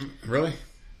decided. Really?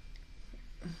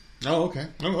 Oh,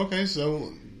 okay.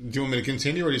 So, do you want me to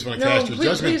continue, or do you just want to cast your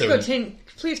judgment there?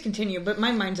 Please continue, but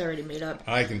my mind's already made up.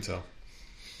 I can tell.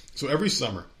 So every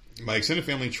summer, my extended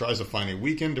family tries to find a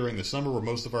weekend during the summer where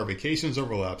most of our vacations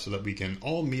overlap so that we can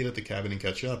all meet at the cabin and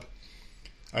catch up.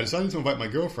 I decided to invite my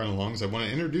girlfriend along as I want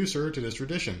to introduce her to this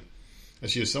tradition,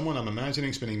 as she is someone I'm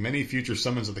imagining spending many future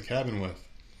summons at the cabin with.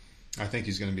 I think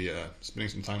he's going to be spending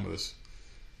some time with his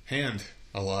hand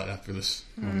a lot after this.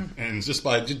 And just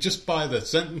by the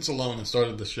sentence alone that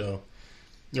started the show,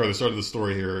 or the start of the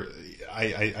story here,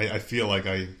 I feel like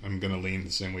I'm going to lean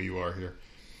the same way you are here.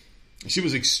 She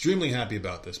was extremely happy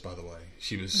about this, by the way.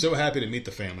 She was so happy to meet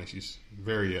the family. She's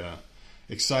very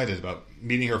excited about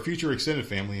meeting her future extended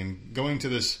family and going to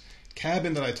this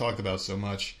cabin that I talked about so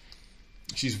much.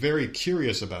 She's very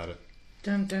curious about it.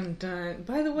 Dun, dun, dun.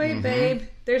 By the way, babe,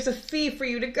 there's a fee for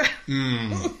you to go.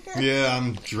 Yeah,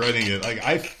 I'm dreading it. Like,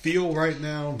 I feel right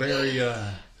now very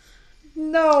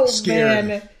no, scared.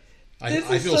 Man. I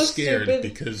feel so scared stupid.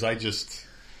 because I just...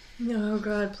 Oh,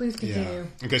 God, please continue.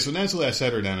 Yeah. Okay, so naturally I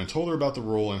sat her down and told her about the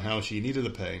rule and how she needed to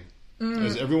pay,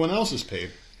 as everyone else is paid.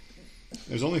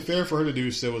 It was only fair for her to do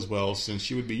so as well, since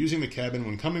she would be using the cabin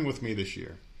when coming with me this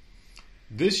year.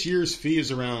 This year's fee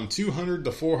is around $200 to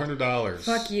 $400.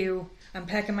 Fuck you. I'm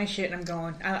packing my shit and I'm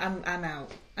going. I'm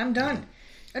out. I'm done.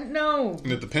 No.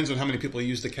 And it depends on how many people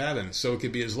use the cabin, so it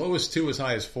could be as low as 2 as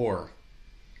high as 4.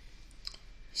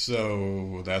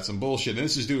 So that's some bullshit. And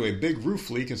this is due to a big roof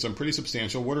leak and some pretty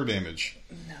substantial water damage.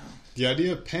 No. The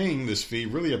idea of paying this fee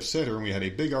really upset her, and we had a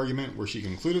big argument where she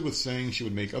concluded with saying she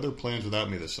would make other plans without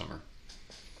me this summer.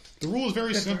 The rule is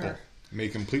very simple,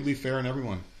 made completely fair on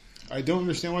everyone. I don't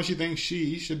understand why she thinks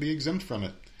she should be exempt from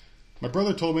it. My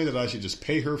brother told me that I should just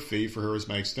pay her fee for her as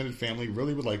my extended family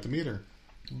really would like to meet her.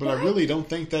 But I really don't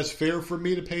think that's fair for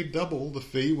me to pay double the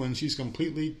fee when she's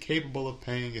completely capable of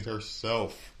paying it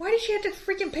herself. Why does she have to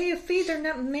freaking pay a fee? They're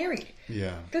not married.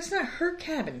 Yeah. That's not her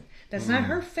cabin. That's not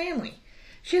her family.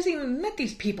 She hasn't even met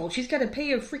these people. She's got to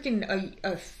pay a freaking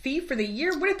a fee for the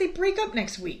year. What if they break up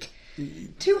next week?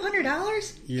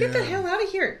 $200? Yeah. Get the hell out of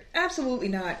here. Absolutely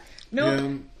not. Nope.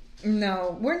 Yeah.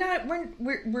 No, we're not.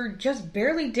 We're just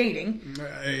barely dating.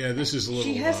 Yeah, this is a little...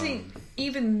 She hasn't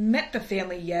even met the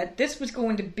family yet. This was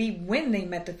going to be when they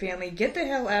met the family. Get the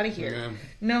hell out of here. Yeah.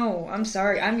 No, I'm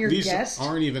sorry. I'm your These guest.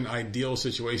 aren't even ideal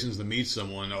situations to meet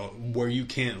someone where you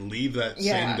can't leave that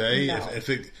same day. No.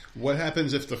 What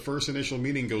happens if the first initial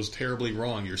meeting goes terribly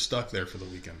wrong? You're stuck there for the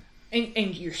weekend.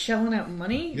 And you're shelling out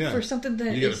money for something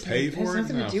that you gotta pay for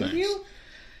has it? nothing to do with Thanks.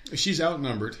 you? She's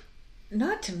outnumbered.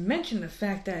 Not to mention the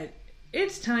fact that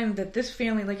it's time that this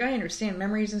family, like, I understand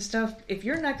memories and stuff. If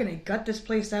you're not going to gut this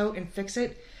place out and fix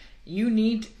it, you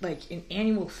need, like, an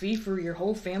annual fee for your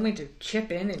whole family to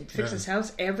chip in and fix this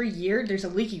house every year. There's a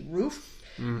leaky roof.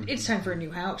 It's time for a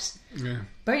new house. Yeah.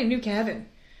 Buy a new cabin.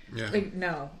 Yeah. Like,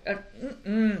 no.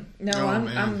 No, Oh,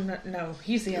 I'm not, no.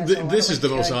 He's the asshole. This is the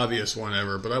most obvious one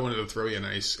ever, but I wanted to throw you a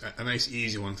nice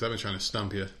easy one because I've been trying to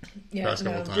stump you the past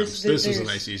couple times. This was a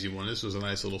nice easy one. This was a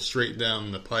nice little straight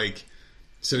down the pike,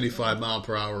 75 mile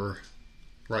per hour,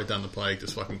 right down the pike.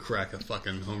 Just fucking crack a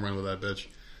fucking home run with that bitch.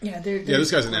 Yeah,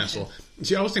 this guy's an asshole.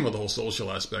 See, I was thinking about the whole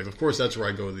social aspect. Of course, that's where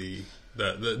I go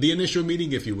the initial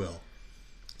meeting, if you will.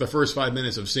 The first 5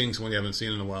 minutes of seeing someone you haven't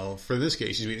seen in a while. For this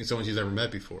case, she's meeting someone she's never met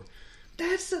before.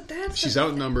 She's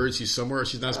outnumbered. She's somewhere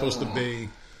she's not supposed to be.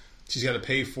 She's got to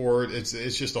pay for it. It's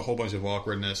just a whole bunch of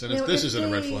awkwardness. And if this isn't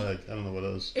a red flag, I don't know what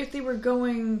is. If they were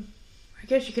going, I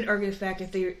guess you could argue the fact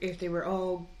if they were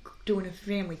all doing a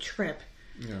family trip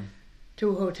to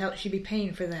a hotel, she'd be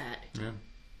paying for that. Yeah.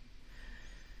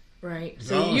 Right.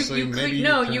 So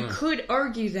you could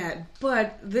argue that,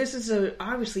 but this is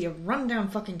obviously a rundown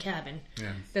fucking cabin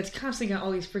that's constantly got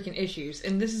all these freaking issues,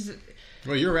 and this is.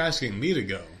 Well, you're asking me to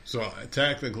go, so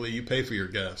technically you pay for your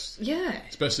guest. Yeah.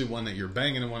 Especially one that you're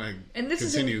banging and want to and this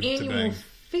continue is an annual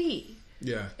fee.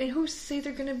 Yeah. And who's to say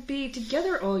they're going to be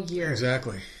together all year?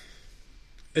 Exactly.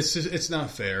 It's not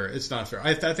fair. It's not fair.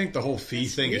 I think the whole fee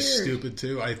thing is stupid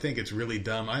too. I think it's really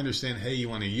dumb. I understand. Hey, you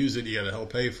want to use it, you got to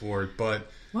help pay for it, but.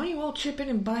 Why don't you all chip in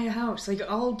and buy a house? Like,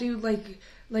 all do, like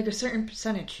like a certain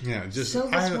percentage. Yeah, just Sell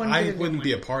this one, I give it wouldn't one.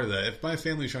 be a part of that. If my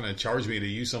family's trying to charge me to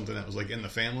use something that was like in the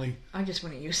family, I just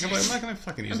want to use I'm it. not going to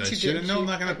fucking use I'm that too shit. damn And no, I'm cheap.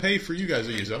 not going to pay for you guys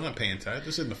to use it. I'm not paying tax.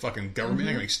 This isn't the fucking government.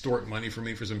 They're going to extort money from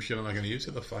me for some shit I'm not going to use.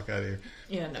 Get the fuck out of here.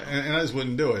 Yeah, no. And I just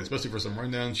wouldn't do it, especially for some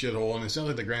rundown shithole. And it sounds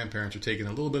like the grandparents are taking a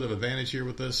little bit of advantage here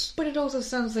with this. But it also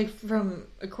sounds like,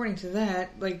 according to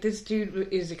that, like this dude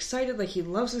is excited, like he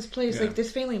loves this place, Yeah. like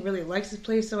this family really likes this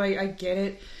place, so I get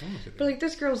it. But like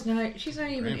this girl's she's not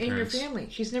even in your family.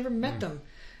 She's never met them.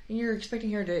 And you're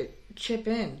expecting her to chip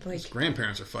in. Like, His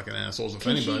grandparents are fucking assholes, if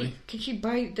anybody. Can she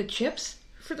buy the chips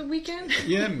for the weekend?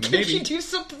 Yeah, Can maybe. she do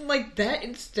something like that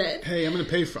instead? Hey, I'm going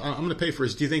to pay for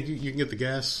this. Do you think you can get the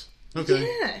gas? Okay.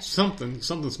 Yeah. Something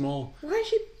small. Why is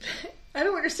she... I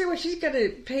don't understand why she's got to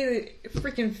pay the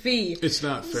freaking fee. It's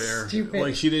not fair. Stupid.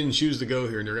 Like, she didn't choose to go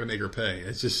here, and they're going to make her pay.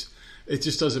 It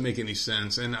just doesn't make any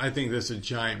sense. And I think that's a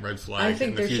giant red flag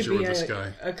in the future with this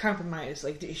guy. A compromise.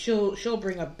 Like, she'll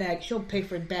bring a bag. She'll pay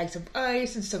for bags of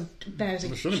ice and some bags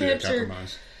of There shouldn't chips. be a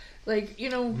compromise. Like, you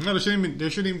know... No, there shouldn't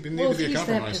even need to be a compromise, if he's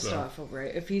that pissed off over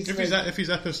it, if he's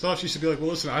that pissed off, she should be like, well,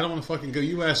 listen, I don't want to fucking go.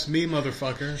 You asked me,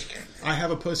 motherfucker. I have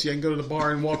a pussy. I can go to the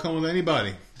bar and walk home with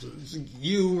anybody.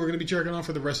 You are going to be jerking off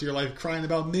for the rest of your life crying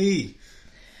about me.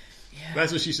 Yeah.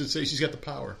 That's what she should say. She's got the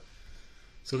power.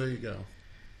 So there you go.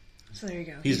 So there you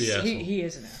go. He's the asshole. He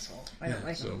is an asshole. I don't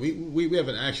like him. We have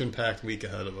an action-packed week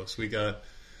ahead of us. We got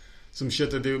some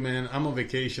shit to do, man. I'm on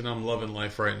vacation. I'm loving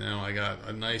life right now. I got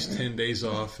a nice 10 days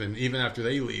off, and even after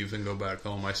they leave and go back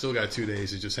home, I still got 2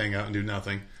 days to just hang out and do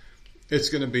nothing. It's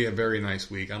going to be a very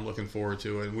nice week. I'm looking forward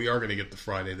to it. We are going to get to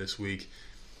Friday this week.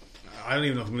 I don't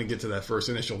even know if I'm going to get to that first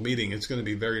initial meeting. It's going to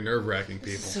be very nerve-wracking,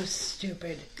 people. So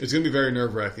stupid. It's going to be very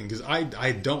nerve-wracking because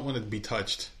I don't want to be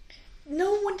touched.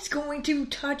 No one's going to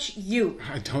touch you.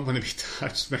 I don't want to be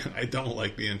touched, man. I don't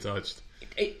like being touched.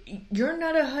 You're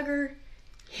not a hugger.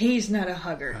 He's not a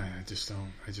hugger. I just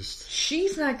don't.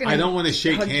 She's not going to. I don't want to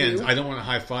shake hug hands. you. I don't want to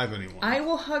high five anyone. I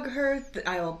will hug her.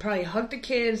 I will probably hug the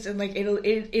kids, and like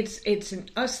it's an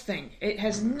us thing. It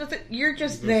has nothing. You're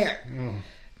just there.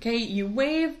 Okay, you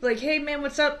wave like, "Hey man,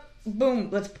 what's up?" Boom.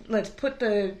 Let's put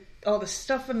all the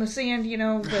stuff in the sand. You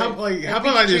know. How about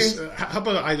I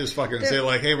just fucking say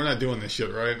like, "Hey, we're not doing this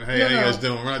shit, right? Hey, how you guys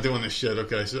doing? We're not doing this shit."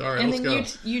 Okay, so all right, and let's then go.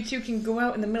 you two can go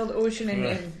out in the middle of the ocean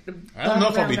and I don't know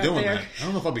if I'll be out doing there. that. I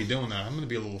don't know if I'll be doing that. I'm gonna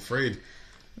be a little afraid.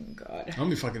 Oh, God. I'm gonna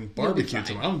be fucking barbecued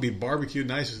tomorrow. I'm gonna be barbecued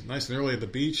nice and early at the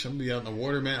beach. I'm gonna be out in the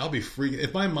water, man. I'll be freaking.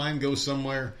 If my mind goes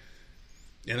somewhere,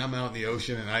 and I'm out in the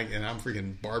ocean and I'm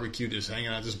freaking barbecued, just hanging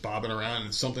out, just bobbing around,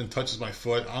 and something touches my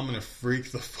foot, I'm gonna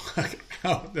freak the fuck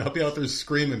out. I'll be out there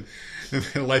screaming, and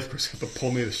the lifeguard's have to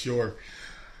pull me to shore.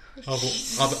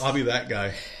 I'll be that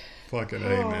guy. Fucking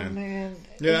A, man.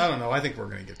 Yeah, I don't know. I think we're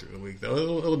gonna get through the week though.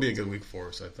 It'll be a good week for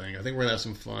us. I think we're gonna have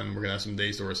some fun. We're gonna have some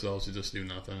days to ourselves to just do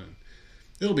nothing. And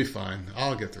it'll be fine.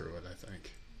 I'll get through it, I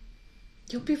think.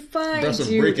 You'll be fine. I've got some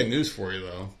dude. breaking news for you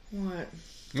though. What?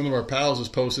 One of our pals has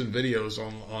posted videos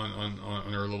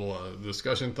on our little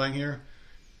discussion thing here.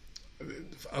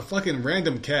 A fucking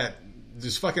random cat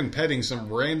just fucking petting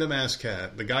some random ass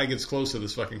cat. The guy gets close to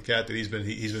this fucking cat that he's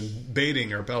been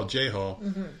baiting, our pal J Hall.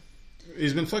 Mm-hmm.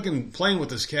 He's been fucking playing with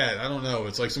this cat. I don't know.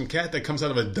 It's like some cat that comes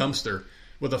out of a dumpster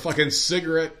with a fucking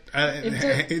cigarette.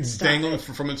 It's dangling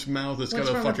from its mouth. It's got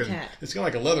a fucking. It's got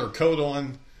like a leather coat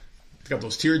on. It's got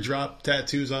those teardrop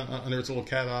tattoos under its little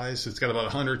cat eyes. It's got about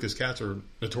 100 because cats are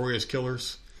notorious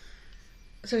killers.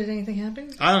 So did anything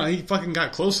happen? I don't know. He fucking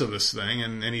got close to this thing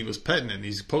and he was petting it. And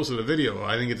he's posted a video.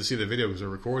 I didn't get to see the video because they're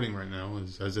recording right now.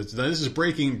 This is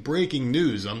breaking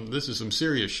news. This is some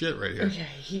serious shit right here. Okay,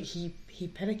 he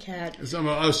pet a cat. Some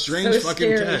a strange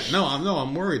fucking scary. cat. No,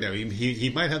 I'm worried now.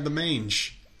 He might have the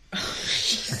mange.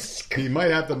 He might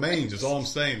have the mange. That's all I'm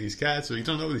saying. These cats you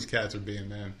don't know what these cats are being,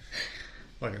 man.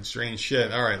 Fucking strange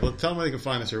shit. All right, tell them where they can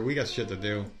find us here. We got shit to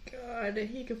do. God,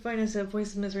 you can find us at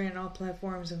Voice of Misery on all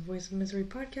platforms and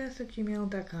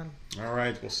voiceofmiserypodcast@gmail.com. All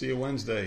right, we'll see you Wednesday.